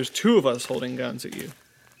 except there's two of us holding guns at you.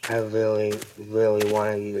 I really, really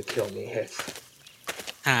wanted you to kill me, Hicks.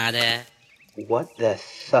 Hi there. What the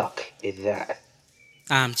suck is that?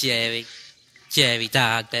 I'm Jerry. Jerry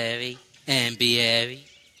Dogberry. Ambieri.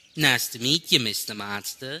 Nice to meet you, Mr.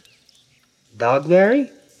 Monster. Dogberry?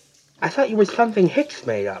 I thought you were something Hicks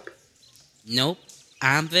made up. Nope,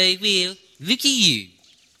 I'm very real. Look at you.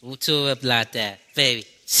 All tore up like that. Very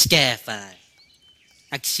scarifying.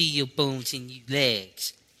 I can see your bones in your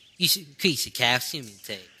legs. You should increase your calcium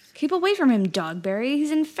intake. Keep away from him, Dogberry. He's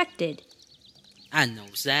infected. I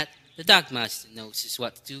knows that. The Dogmaster knows just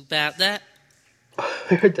what to do about that.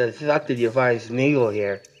 Where the fuck did you find Smeagol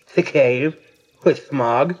here? The cave? With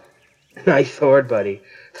Smog? Nice sword, buddy.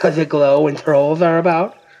 Does it glow when trolls are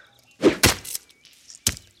about?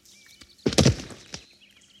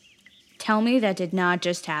 Tell me that did not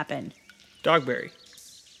just happen. Dogberry,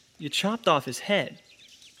 you chopped off his head.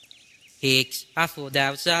 Hicks, I thought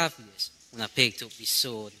that was obvious when I picked up his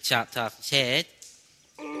sword and chopped off his head.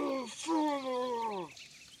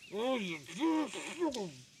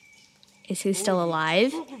 Is he still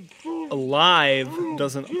alive? Alive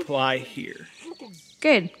doesn't apply here.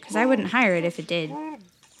 Good, because I wouldn't hire it if it did.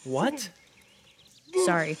 What?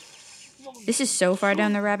 Sorry. This is so far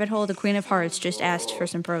down the rabbit hole, the Queen of Hearts just asked for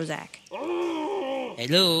some Prozac.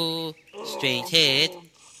 Hello? Strange head?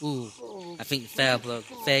 Ooh, I think the foul broke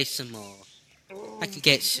the face some more. I can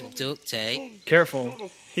get some duct tape. Careful.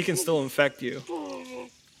 He can still infect you.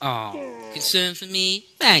 Oh, concern for me?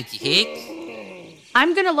 Thank you, Hicks.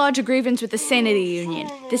 I'm gonna lodge a grievance with the Sanity Union.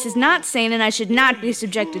 This is not sane and I should not be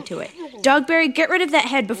subjected to it. Dogberry, get rid of that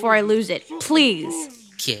head before I lose it. Please.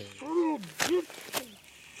 Okay.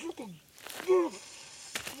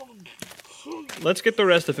 Let's get the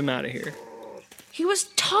rest of him out of here. He was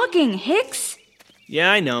talking, Hicks.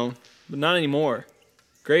 Yeah, I know, but not anymore.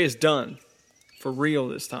 Gray is done. For real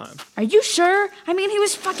this time. Are you sure? I mean, he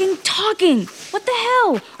was fucking talking. What the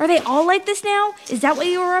hell? Are they all like this now? Is that what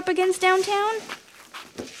you were up against downtown?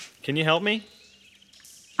 Can you help me?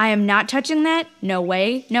 I am not touching that. No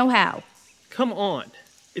way, no how. Come on.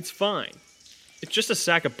 It's fine. It's just a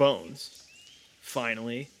sack of bones.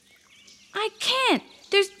 Finally. I can't.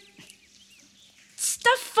 There's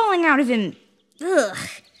stuff falling out of him. Ugh.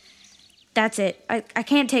 That's it. I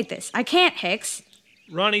can't take this. I can't, Hicks.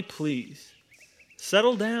 Ronnie, please.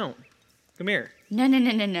 Settle down. Come here.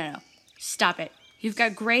 No. Stop it. You've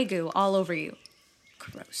got gray goo all over you.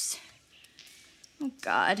 Gross. Oh,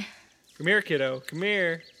 God. Come here, kiddo. Come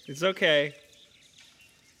here. It's okay.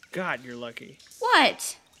 God, you're lucky.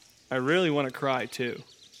 What? I really want to cry, too.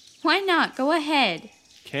 Why not? Go ahead.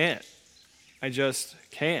 Can't. I just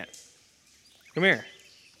can't. Come here.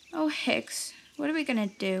 Oh, Hicks. What are we gonna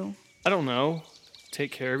do? I don't know.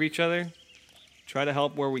 Take care of each other. Try to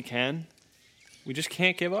help where we can. We just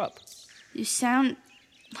can't give up. You sound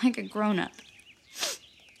like a grown-up.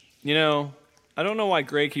 You know, I don't know why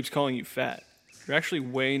Gray keeps calling you fat. You're actually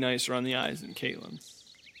way nicer on the eyes than Caitlin.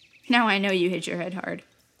 Now I know you hit your head hard.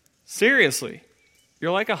 Seriously.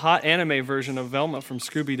 You're like a hot anime version of Velma from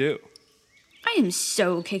Scooby-Doo. I am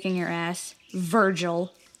so kicking your ass,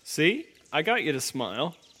 Virgil. See? I got you to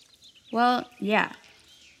smile. Well, yeah.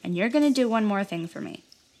 And you're gonna do one more thing for me.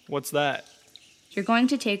 What's that? You're going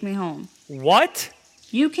to take me home. What?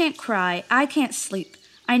 You can't cry. I can't sleep.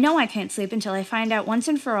 I know I can't sleep until I find out once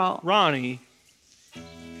and for all. Ronnie.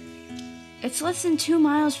 It's less than 2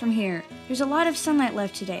 miles from here. There's a lot of sunlight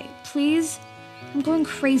left today. Please? I'm going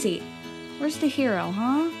crazy. Where's the hero,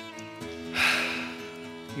 huh?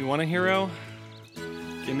 You want a hero?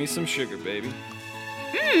 Give me some sugar, baby.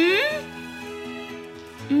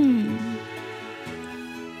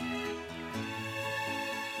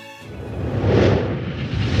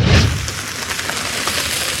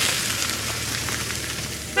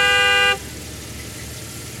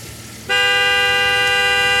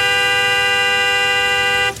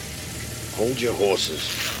 Hold your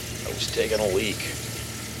horses. I was taking a leak.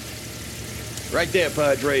 Right there,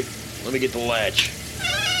 Padre. Let me get the latch.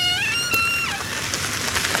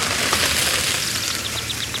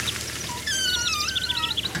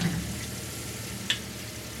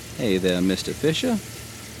 Hey there, Mr. Fisher.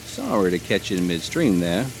 Sorry to catch you in midstream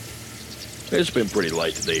there. It's been pretty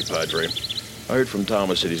light today, Padre. I heard from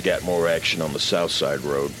Thomas that he's got more action on the South Side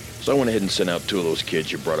Road, so I went ahead and sent out 2 of those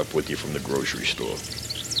kids you brought up with you from the grocery store.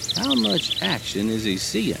 How much action is he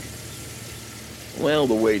seeing? Well,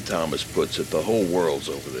 the way Thomas puts it, the whole world's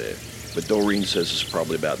over there. But Doreen says it's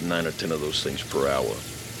probably about 9 or 10 of those things per hour.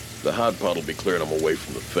 The hot pot will be clearing them away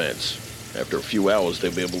from the fence. After a few hours,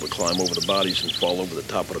 they'll be able to climb over the bodies and fall over the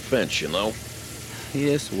top of the fence, you know?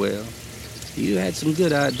 Yes, well, you had some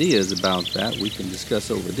good ideas about that we can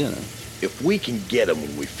discuss over dinner. If we can get them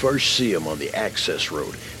when we first see them on the access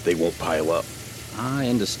road, they won't pile up. I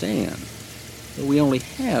understand. But we only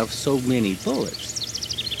have so many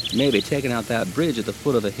bullets. Maybe taking out that bridge at the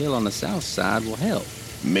foot of the hill on the south side will help.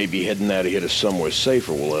 Maybe heading out of here to somewhere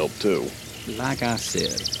safer will help, too. Like I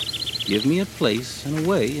said, give me a place and a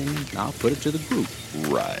way, and I'll put it to the group.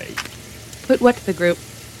 Right. Put what to the group?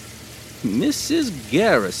 Mrs.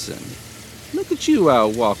 Garrison, look at you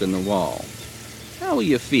out walking the wall. How are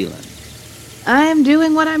you feeling? I'm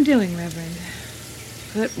doing what I'm doing, Reverend.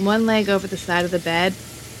 Put one leg over the side of the bed,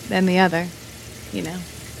 then the other. You know.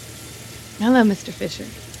 Hello, Mr. Fisher.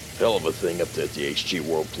 Hell of a thing up there at the HG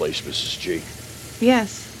World Place, Mrs. G.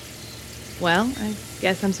 Yes. Well, I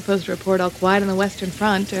guess I'm supposed to report all quiet on the Western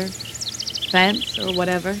Front, or fence, or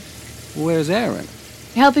whatever. Where's Aaron?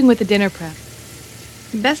 Helping with the dinner prep.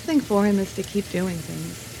 The best thing for him is to keep doing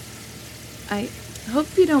things. I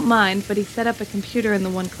hope you don't mind, but he set up a computer in the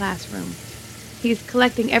one classroom. He's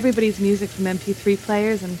collecting everybody's music from MP3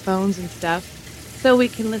 players and phones and stuff, so we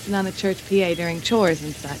can listen on the church PA during chores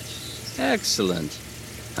and such. Excellent.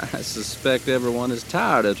 I suspect everyone is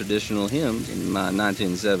tired of traditional hymns and my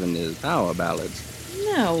 1970s power ballads.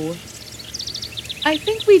 No. I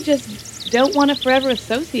think we just don't want to forever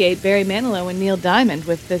associate Barry Manilow and Neil Diamond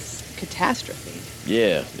with this catastrophe.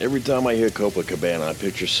 Yeah, every time I hear Copacabana, I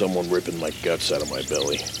picture someone ripping my guts out of my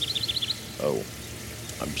belly. Oh,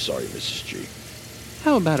 I'm sorry, Mrs. G.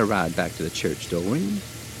 How about a ride back to the church, Doreen?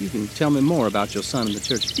 You can tell me more about your son and the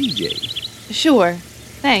church DJ. Sure.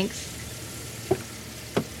 Thanks.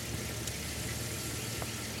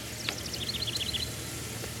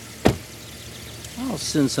 I'll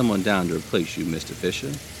send someone down to replace you, Mr.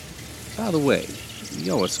 Fisher. By the way,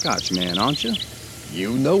 you're a Scotch man, aren't you?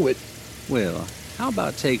 You know it. Well, how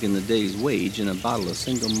about taking the day's wage and a bottle of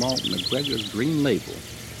single malt McGregor's Green Label?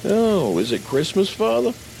 Oh, is it Christmas,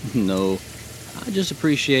 Father? No, I just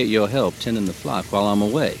appreciate your help tending the flock while I'm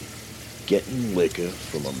away. Getting liquor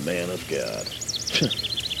from a man of God.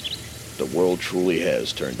 The world truly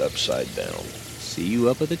has turned upside down. See you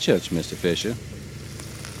up at the church, Mr. Fisher.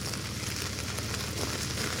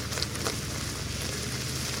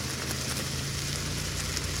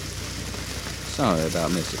 Sorry about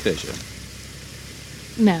Mr. Fisher.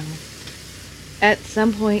 No. At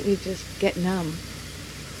some point, you just get numb.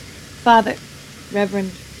 Father,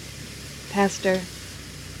 Reverend, Pastor,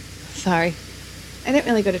 sorry. I didn't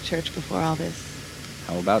really go to church before all this.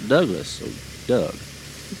 How about Douglas, or Doug?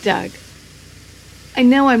 Doug. I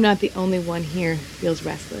know I'm not the only one here who feels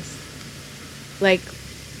restless. Like,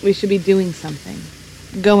 we should be doing something.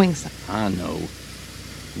 Going somewhere. I know.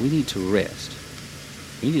 We need to rest.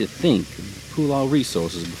 We need to think and pool our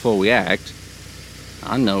resources before we act.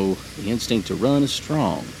 I know the instinct to run is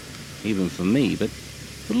strong, even for me, but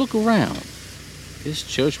look around. This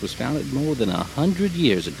church was founded more than 100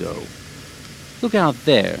 years ago. Look out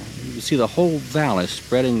there. You can see the whole valley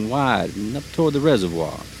spreading wide and up toward the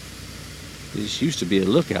reservoir. This used to be a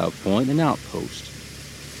lookout point and outpost.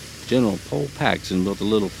 General Paul Paxton built a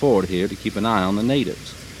little fort here to keep an eye on the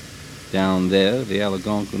natives. Down there, the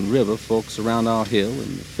Algonquin River forks around our hill,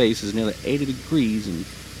 and the face is nearly 80 degrees and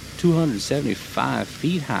 275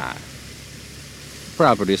 feet high. The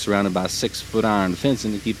property is surrounded by 6-foot iron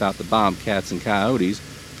fencing to keep out the bobcats and coyotes,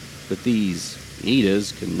 but these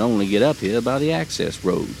eaters can only get up here by the access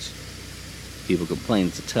roads. People complain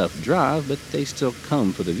it's a tough drive, but they still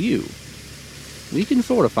come for the view. We can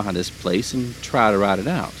fortify this place and try to ride it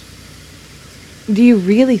out. Do you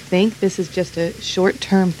really think this is just a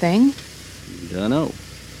short-term thing? Dunno.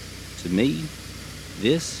 To me,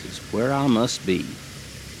 this is where I must be.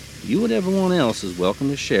 You and everyone else is welcome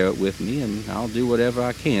to share it with me, and I'll do whatever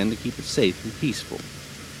I can to keep it safe and peaceful.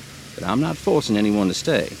 But I'm not forcing anyone to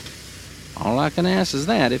stay. All I can ask is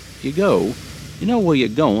that if you go, you know where you're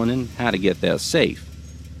going and how to get there safe.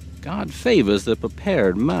 God favors the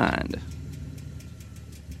prepared mind.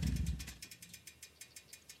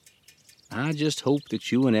 I just hope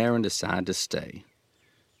that you and Aaron decide to stay.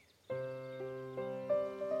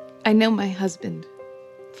 I know my husband,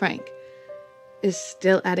 Frank, is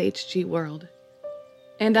still at HG World,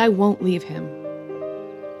 and I won't leave him.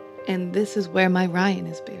 And this is where my Ryan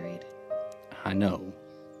is buried. I know.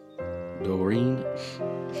 Doreen,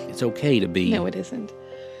 it's okay to be... No, it isn't.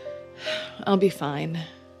 I'll be fine.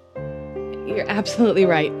 You're absolutely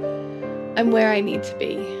right. I'm where I need to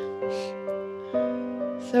be.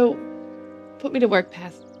 So, put me to work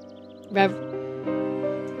past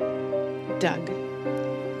Doug.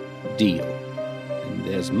 Deal. And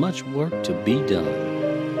there's much work to be done.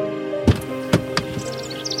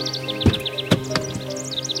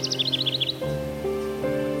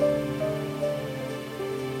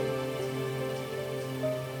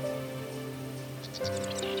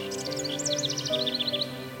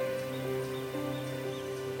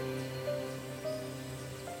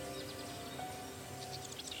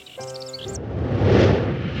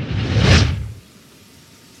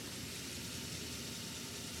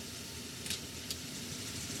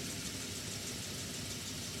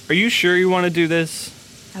 Are you sure you want to do this?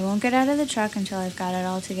 I won't get out of the truck until I've got it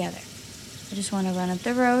all together. I just want to run up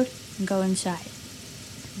the road and go inside.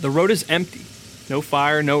 The road is empty. No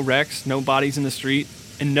fire, no wrecks, no bodies in the street,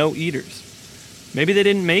 and no eaters. Maybe they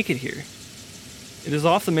didn't make it here. It is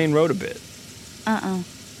off the main road a bit.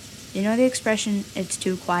 You know the expression, it's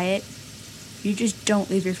too quiet? You just don't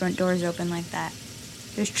leave your front doors open like that.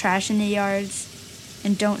 There's trash in the yards,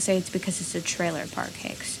 and don't say it's because it's a trailer park,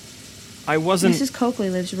 Hicks. I wasn't... Mrs.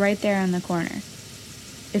 Coakley lives right there on the corner.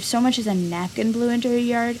 If so much as a napkin blew into her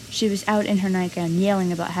yard, she was out in her nightgown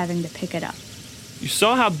yelling about having to pick it up. You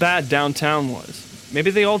saw how bad downtown was.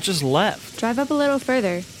 Maybe they all just left. Drive up a little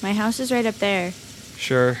further. My house is right up there.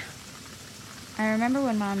 Sure. I remember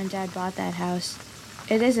when Mom and Dad bought that house.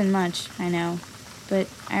 It isn't much, I know. But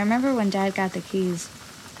I remember when Dad got the keys.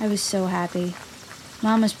 I was so happy.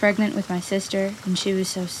 Mom was pregnant with my sister, and she was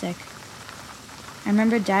so sick. I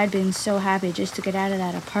remember Dad being so happy just to get out of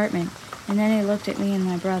that apartment, and then he looked at me and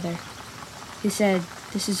my brother. He said,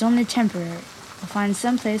 "This is only temporary. We'll find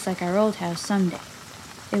some place like our old house someday."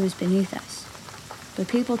 It was beneath us. But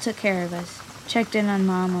people took care of us, checked in on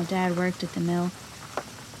Mom while Dad worked at the mill.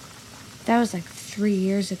 That was like 3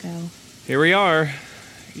 years ago. Here we are.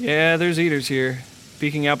 Yeah, there's eaters here,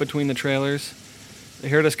 peeking out between the trailers. They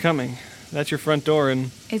heard us coming. That's your front door,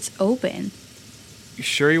 and... It's open. You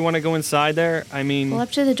sure you want to go inside there? I mean... Pull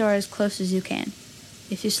up to the door as close as you can.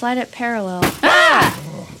 If you slide it parallel... Ah!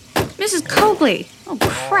 Mrs. Coakley! Oh,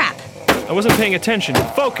 crap. I wasn't paying attention.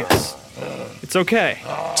 Focus. It's okay.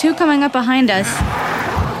 2 coming up behind us.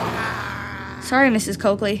 Sorry, Mrs.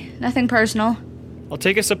 Coakley. Nothing personal. I'll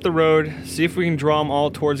take us up the road, see if we can draw them all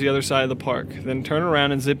towards the other side of the park, then turn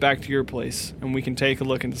around and zip back to your place, and we can take a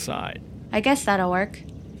look inside. I guess that'll work.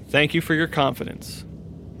 Thank you for your confidence.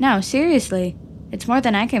 No, seriously. It's more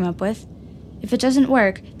than I came up with. If it doesn't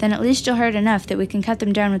work, then at least you'll hurt enough that we can cut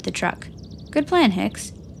them down with the truck. Good plan,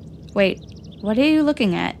 Hicks. Wait, What are you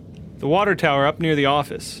looking at? The water tower up near the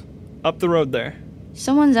office. Up the road there.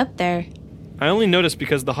 Someone's up there. I only noticed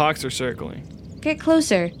because the hawks are circling. Get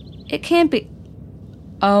closer. It can't be...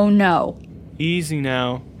 Oh, no. Easy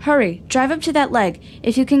now. Hurry, drive up to that leg.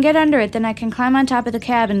 If you can get under it, then I can climb on top of the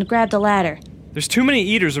cab and grab the ladder. There's too many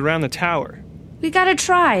eaters around the tower. We gotta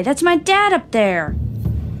try. That's my dad up there.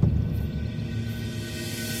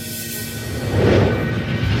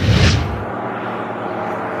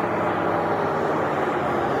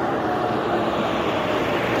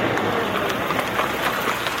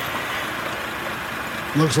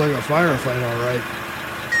 Looks like a firefight, all right.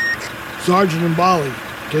 Sergeant and Bali,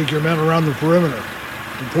 take your men around the perimeter.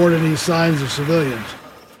 Report any signs of civilians.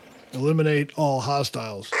 Eliminate all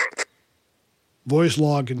hostiles. Voice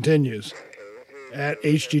log continues. At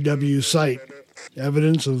HGW site,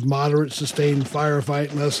 evidence of moderate sustained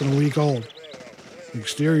firefight less than a week old.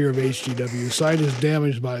 Exterior of HGW site is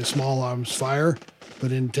damaged by small arms fire,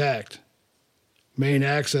 but intact. Main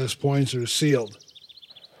access points are sealed.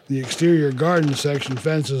 The exterior garden section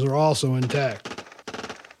fences are also intact.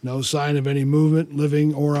 No sign of any movement,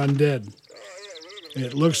 living or undead.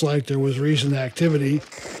 It looks like there was recent activity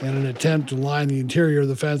and an attempt to line the interior of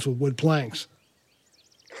the fence with wood planks.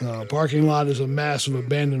 The parking lot is a mass of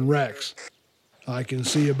abandoned wrecks. I can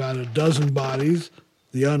see about a dozen bodies,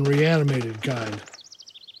 the unreanimated kind.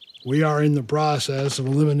 We are in the process of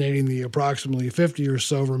eliminating the approximately 50 or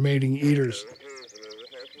so remaining eaters.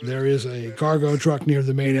 There is a cargo truck near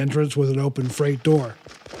the main entrance with an open freight door.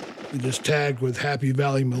 It is tagged with Happy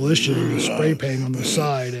Valley Militia in the spray paint on the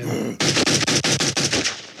side and...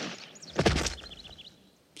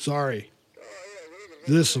 Sorry.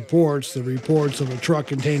 This supports the reports of a truck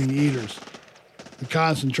containing eaters. The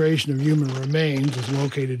concentration of human remains is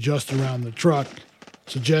located just around the truck,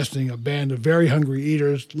 suggesting a band of very hungry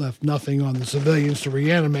eaters left nothing on the civilians to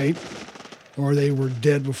reanimate, or they were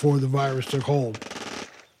dead before the virus took hold.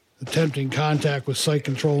 Attempting contact with site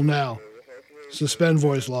control now. Suspend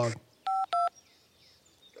voice log.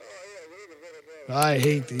 I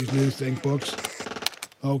hate these new think books.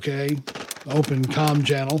 Okay. Open comm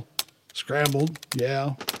channel. Scrambled.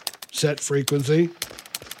 Yeah. Set frequency.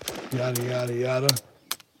 Yada, yada, yada.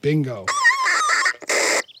 Bingo.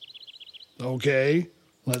 Okay.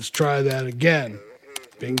 Let's try that again.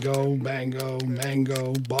 Bingo, bango,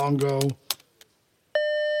 mango, bongo.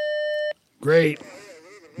 Great.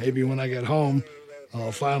 Maybe when I get home,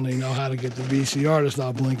 I'll finally know how to get the VCR to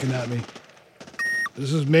stop blinking at me.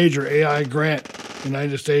 This is Major AI Grant,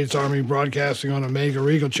 United States Army Broadcasting on Omega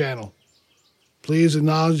Regal Channel. Please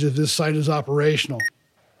acknowledge if this site is operational.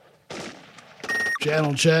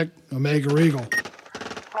 Channel check, Omega Regal.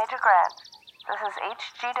 Major Grant, this is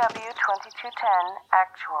HGW 2210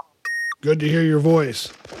 actual. Good to hear your voice.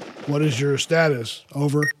 What is your status?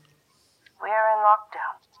 Over. We are in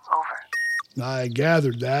lockdown. Over. I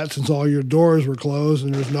gathered that since all your doors were closed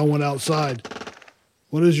and there's no one outside.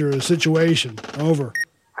 What is your situation? Over.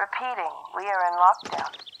 Repeating, we are in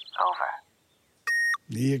lockdown. Over.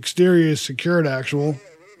 The exterior is secured, actual.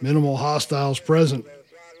 Minimal hostiles present.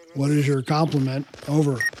 What is your complement?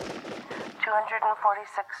 Over.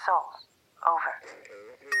 246 souls. Over.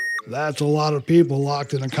 That's a lot of people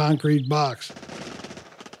locked in a concrete box.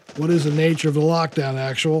 What is the nature of the lockdown,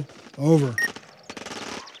 actual? Over.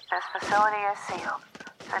 This facility is sealed.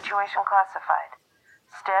 Situation classified.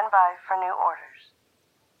 Stand by for new orders.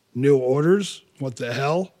 New orders? What the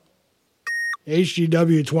hell?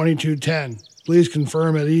 HGW 2210. Please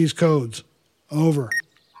confirm at ease codes. Over.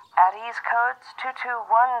 At ease codes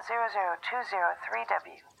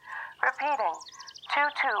 221002003W. Repeating,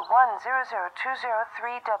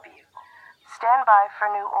 221002003W. Stand by for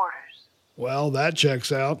new orders. Well, that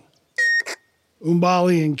checks out.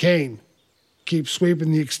 Umbali and Kane, keep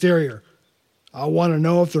sweeping the exterior. I want to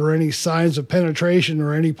know if there are any signs of penetration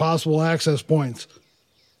or any possible access points.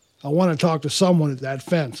 I want to talk to someone at that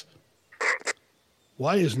fence.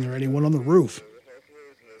 Why isn't there anyone on the roof?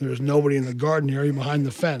 There's nobody in the garden area behind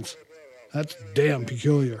the fence. That's damn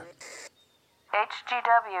peculiar.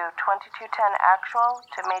 HGW 2210 actual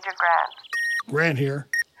to Major Grant. Grant here.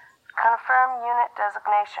 Confirm unit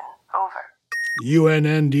designation. Over.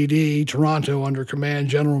 UNNDD, Toronto, under Command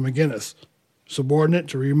General McGinnis. Subordinate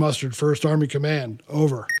to remustered 1st Army Command.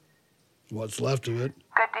 Over. What's left of it.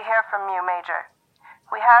 Good to hear from you, Major.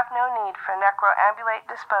 We have no need for necroambulate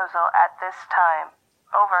disposal at this time.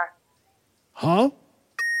 Over. Huh?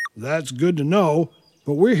 That's good to know,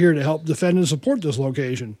 but we're here to help defend and support this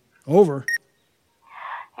location. Over.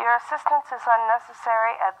 Your assistance is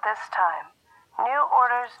unnecessary at this time. New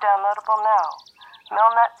orders downloadable now.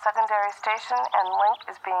 Milnet secondary station and link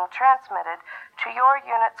is being transmitted to your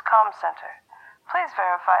unit's comm center. Please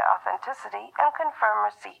verify authenticity and confirm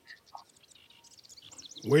receipt.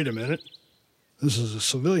 Wait a minute. This is a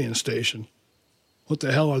civilian station. What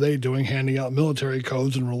the hell are they doing handing out military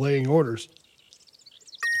codes and relaying orders?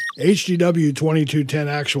 HGW 2210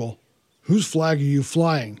 actual. Whose flag are you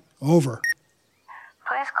flying? Over.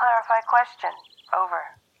 Please clarify question. Over.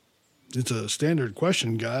 It's a standard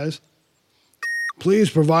question, guys. Please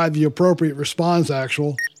provide the appropriate response,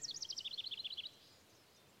 actual.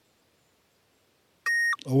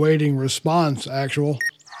 Awaiting response, actual.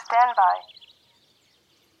 Stand by.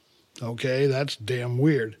 Okay, that's damn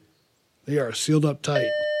weird. They are sealed up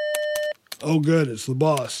tight. Oh good, it's the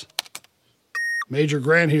boss. Major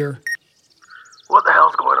Grant here. What the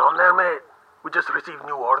hell's going on there, mate? We just received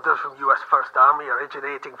new orders from U.S. First Army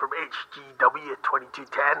originating from HGW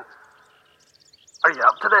 2210. Are you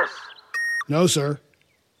up to this? No, sir.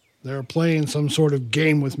 They're playing some sort of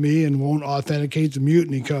game with me and won't authenticate the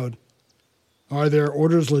mutiny code. Are their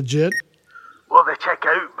orders legit? Well, they check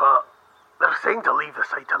out, but they're saying to leave the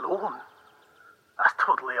site alone. That's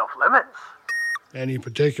totally off limits. Any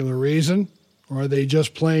particular reason? Or are they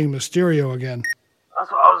just playing Mysterio again?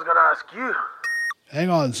 That's what I was going to ask you. Hang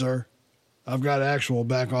on, sir. I've got actual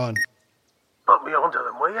back on. Put me onto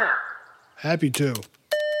them, will you? Happy to.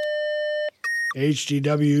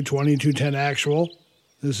 HGW 2210 actual.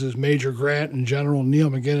 This is Major Grant and General Neil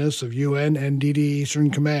McGinnis of UN NDD Eastern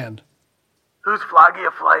Command. Whose flag are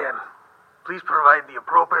you flying? Please provide the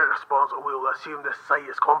appropriate response or we will assume this site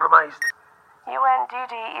is compromised.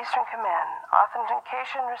 UNDD Eastern Command.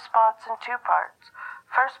 Authentication response in 2 parts.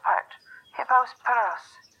 First part, Hippos Peros.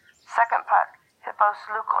 Second part, Hippos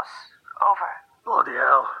Lukos. Over. Bloody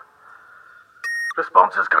hell.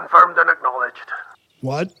 Response is confirmed and acknowledged.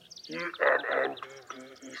 What?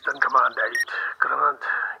 UNNDD Eastern Command out. Grant,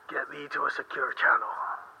 get thee to a secure channel.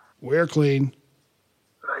 We're clean.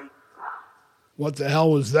 Right. What the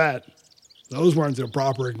hell was that? Those weren't the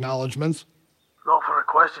proper acknowledgments. Not for a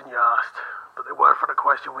question you asked, but they were for a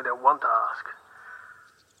question we didn't want to ask.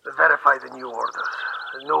 They verified the new orders.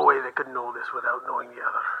 There's no way they could know this without knowing the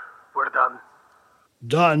other. We're done.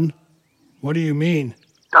 Done? What do you mean?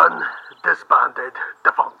 Done, disbanded,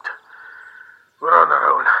 defunct. We're on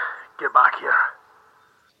our own. Get back here.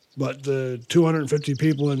 But the 250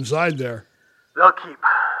 people inside there. They'll keep.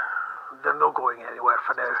 They're not going anywhere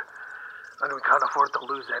for now. And we can't afford to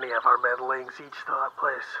lose any of our men laying siege to that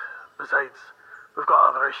place. Besides, we've got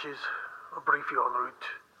other issues. I'll brief you en route.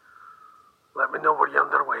 Let me know when you're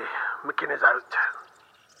underway. McKinney's out.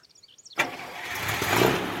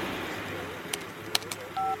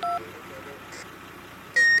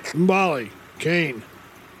 Mbali, Kane,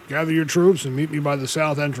 gather your troops and meet me by the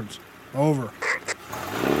south entrance. Over.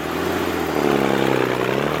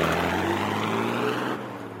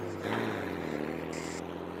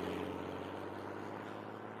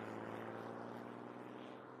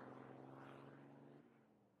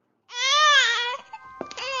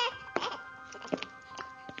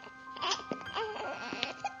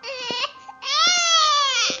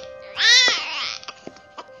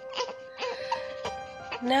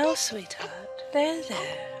 No, sweetheart, there.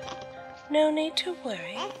 No need to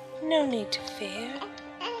worry, no need to fear.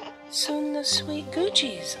 Soon the sweet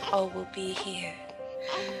Gucci's all will be here.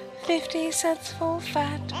 50 cents for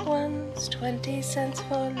fat ones, 20 cents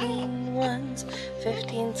for lean ones,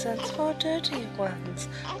 15 cents for dirty ones,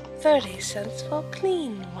 30 cents for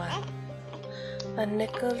clean ones, a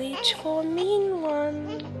nickel each for mean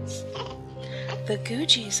ones. The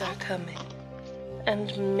Gucci's are coming,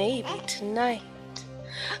 and maybe tonight.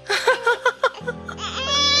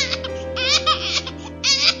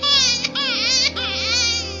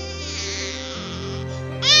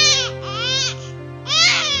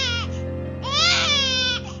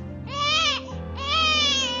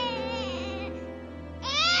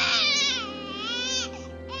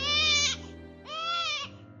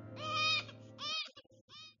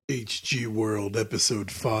 HG World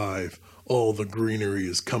Episode 5, All the Greenery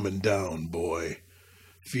is Coming Down, Boy.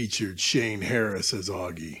 Featured Shane Harris as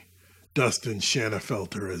Augie, Dustin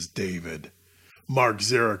Shanafelter as David, Mark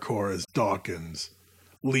Zarakor as Dawkins,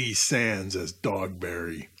 Lee Sands as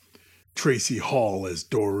Dogberry, Tracy Hall as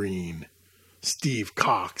Doreen, Steve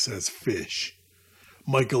Cox as Fish,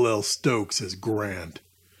 Michael L. Stokes as Grant,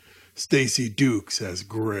 Stacy Dukes as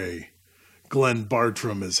Gray, Glenn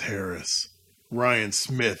Bartram as Harris, Ryan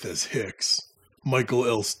Smith as Hicks, Michael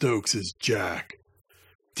L. Stokes as Jack,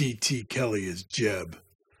 D.T. Kelly as Jeb,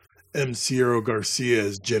 M. Cierro Garcia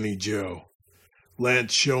as Jenny Joe,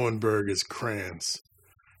 Lance Schoenberg as Krantz,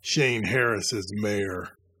 Shane Harris as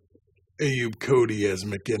Mayor, Ayub Cody as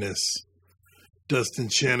McInnes, Dustin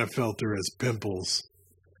Shanafelter as Pimples,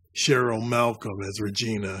 Cheryl Malcolm as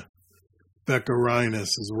Regina, Becca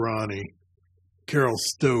Reines as Ronnie, Carol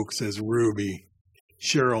Stokes as Ruby,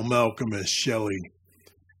 Cheryl Malcolm as Shelley,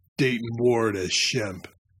 Dayton Ward as Shemp,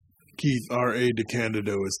 Keith R.A.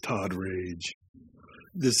 DeCandido as Todd Rage.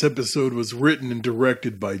 This episode was written and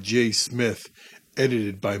directed by Jay Smith,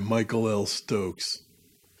 edited by Michael L. Stokes.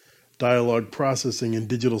 Dialogue processing and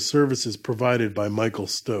digital services provided by Michael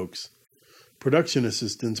Stokes. Production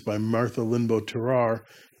assistance by Martha Linbo-Terrar,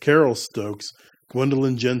 Carol Stokes,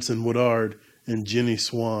 Gwendolyn Jensen-Woodard, and Ginny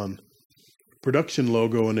Swan. Production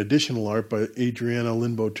logo and additional art by Adriana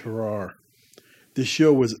Linbo-Terrar. This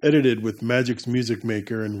show was edited with Magic's Music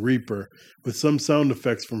Maker and Reaper, with some sound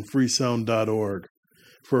effects from freesound.org.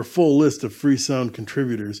 For a full list of free sound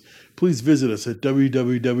contributors, please visit us at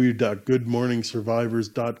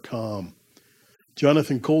www.goodmorningsurvivors.com.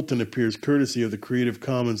 Jonathan Colton appears courtesy of the Creative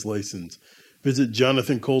Commons license. Visit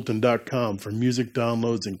jonathancolton.com for music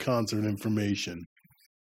downloads and concert information.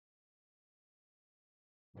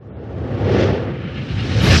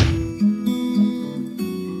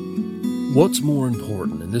 What's more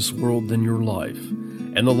important in this world than your life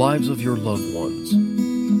and the lives of your loved ones?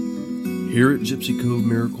 Here at Gypsy Cove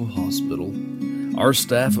Miracle Hospital, our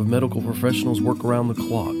staff of medical professionals work around the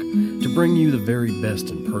clock to bring you the very best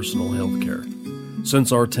in personal health care.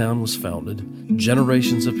 Since our town was founded,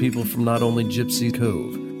 generations of people from not only Gypsy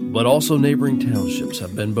Cove, but also neighboring townships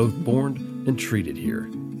have been both born and treated here.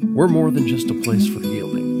 We're more than just a place for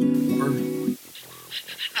healing. We're A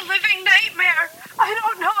living nightmare. I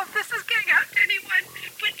don't know if this is getting out to anyone,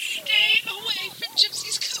 but stay away from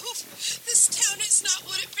Gypsy's Cove. This town is not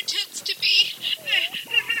what it pretends to be.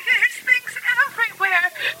 There's things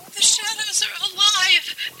everywhere. The shadows are alive.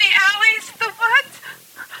 The alleys, the woods,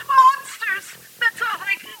 monsters. That's all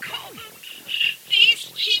I can call them. These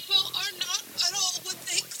people are not at all what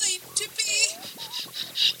they claim to be.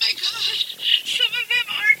 My God, some of them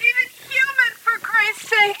aren't even human, for Christ's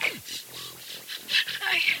sake.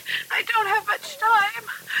 I don't have much time.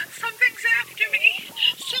 Something's after me.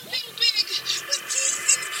 Something big with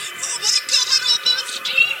teeth and, oh my God, all those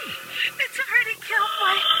teeth. It's already killed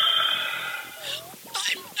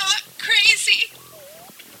I'm not crazy.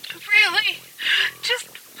 Really. Just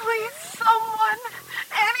please, someone,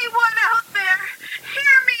 anyone out there,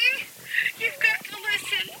 hear me. You've got to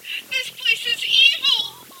listen. This place is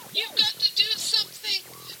evil. You've got to do something.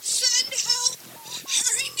 Send help.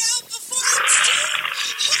 Hurry now before it's too...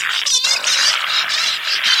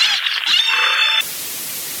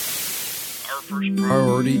 Our first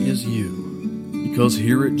priority is you. Because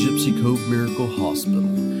here at Gypsy Cove Miracle Hospital,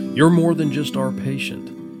 you're more than just our patient.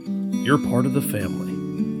 You're part of the family.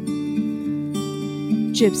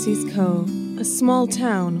 Gypsy's Cove, a small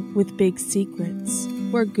town with big secrets,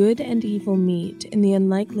 where good and evil meet in the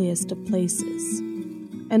unlikeliest of places,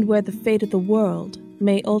 and where the fate of the world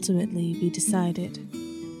may ultimately be decided.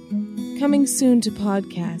 Coming soon to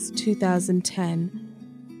podcast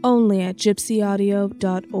 2010, only at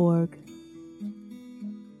gypsyaudio.org.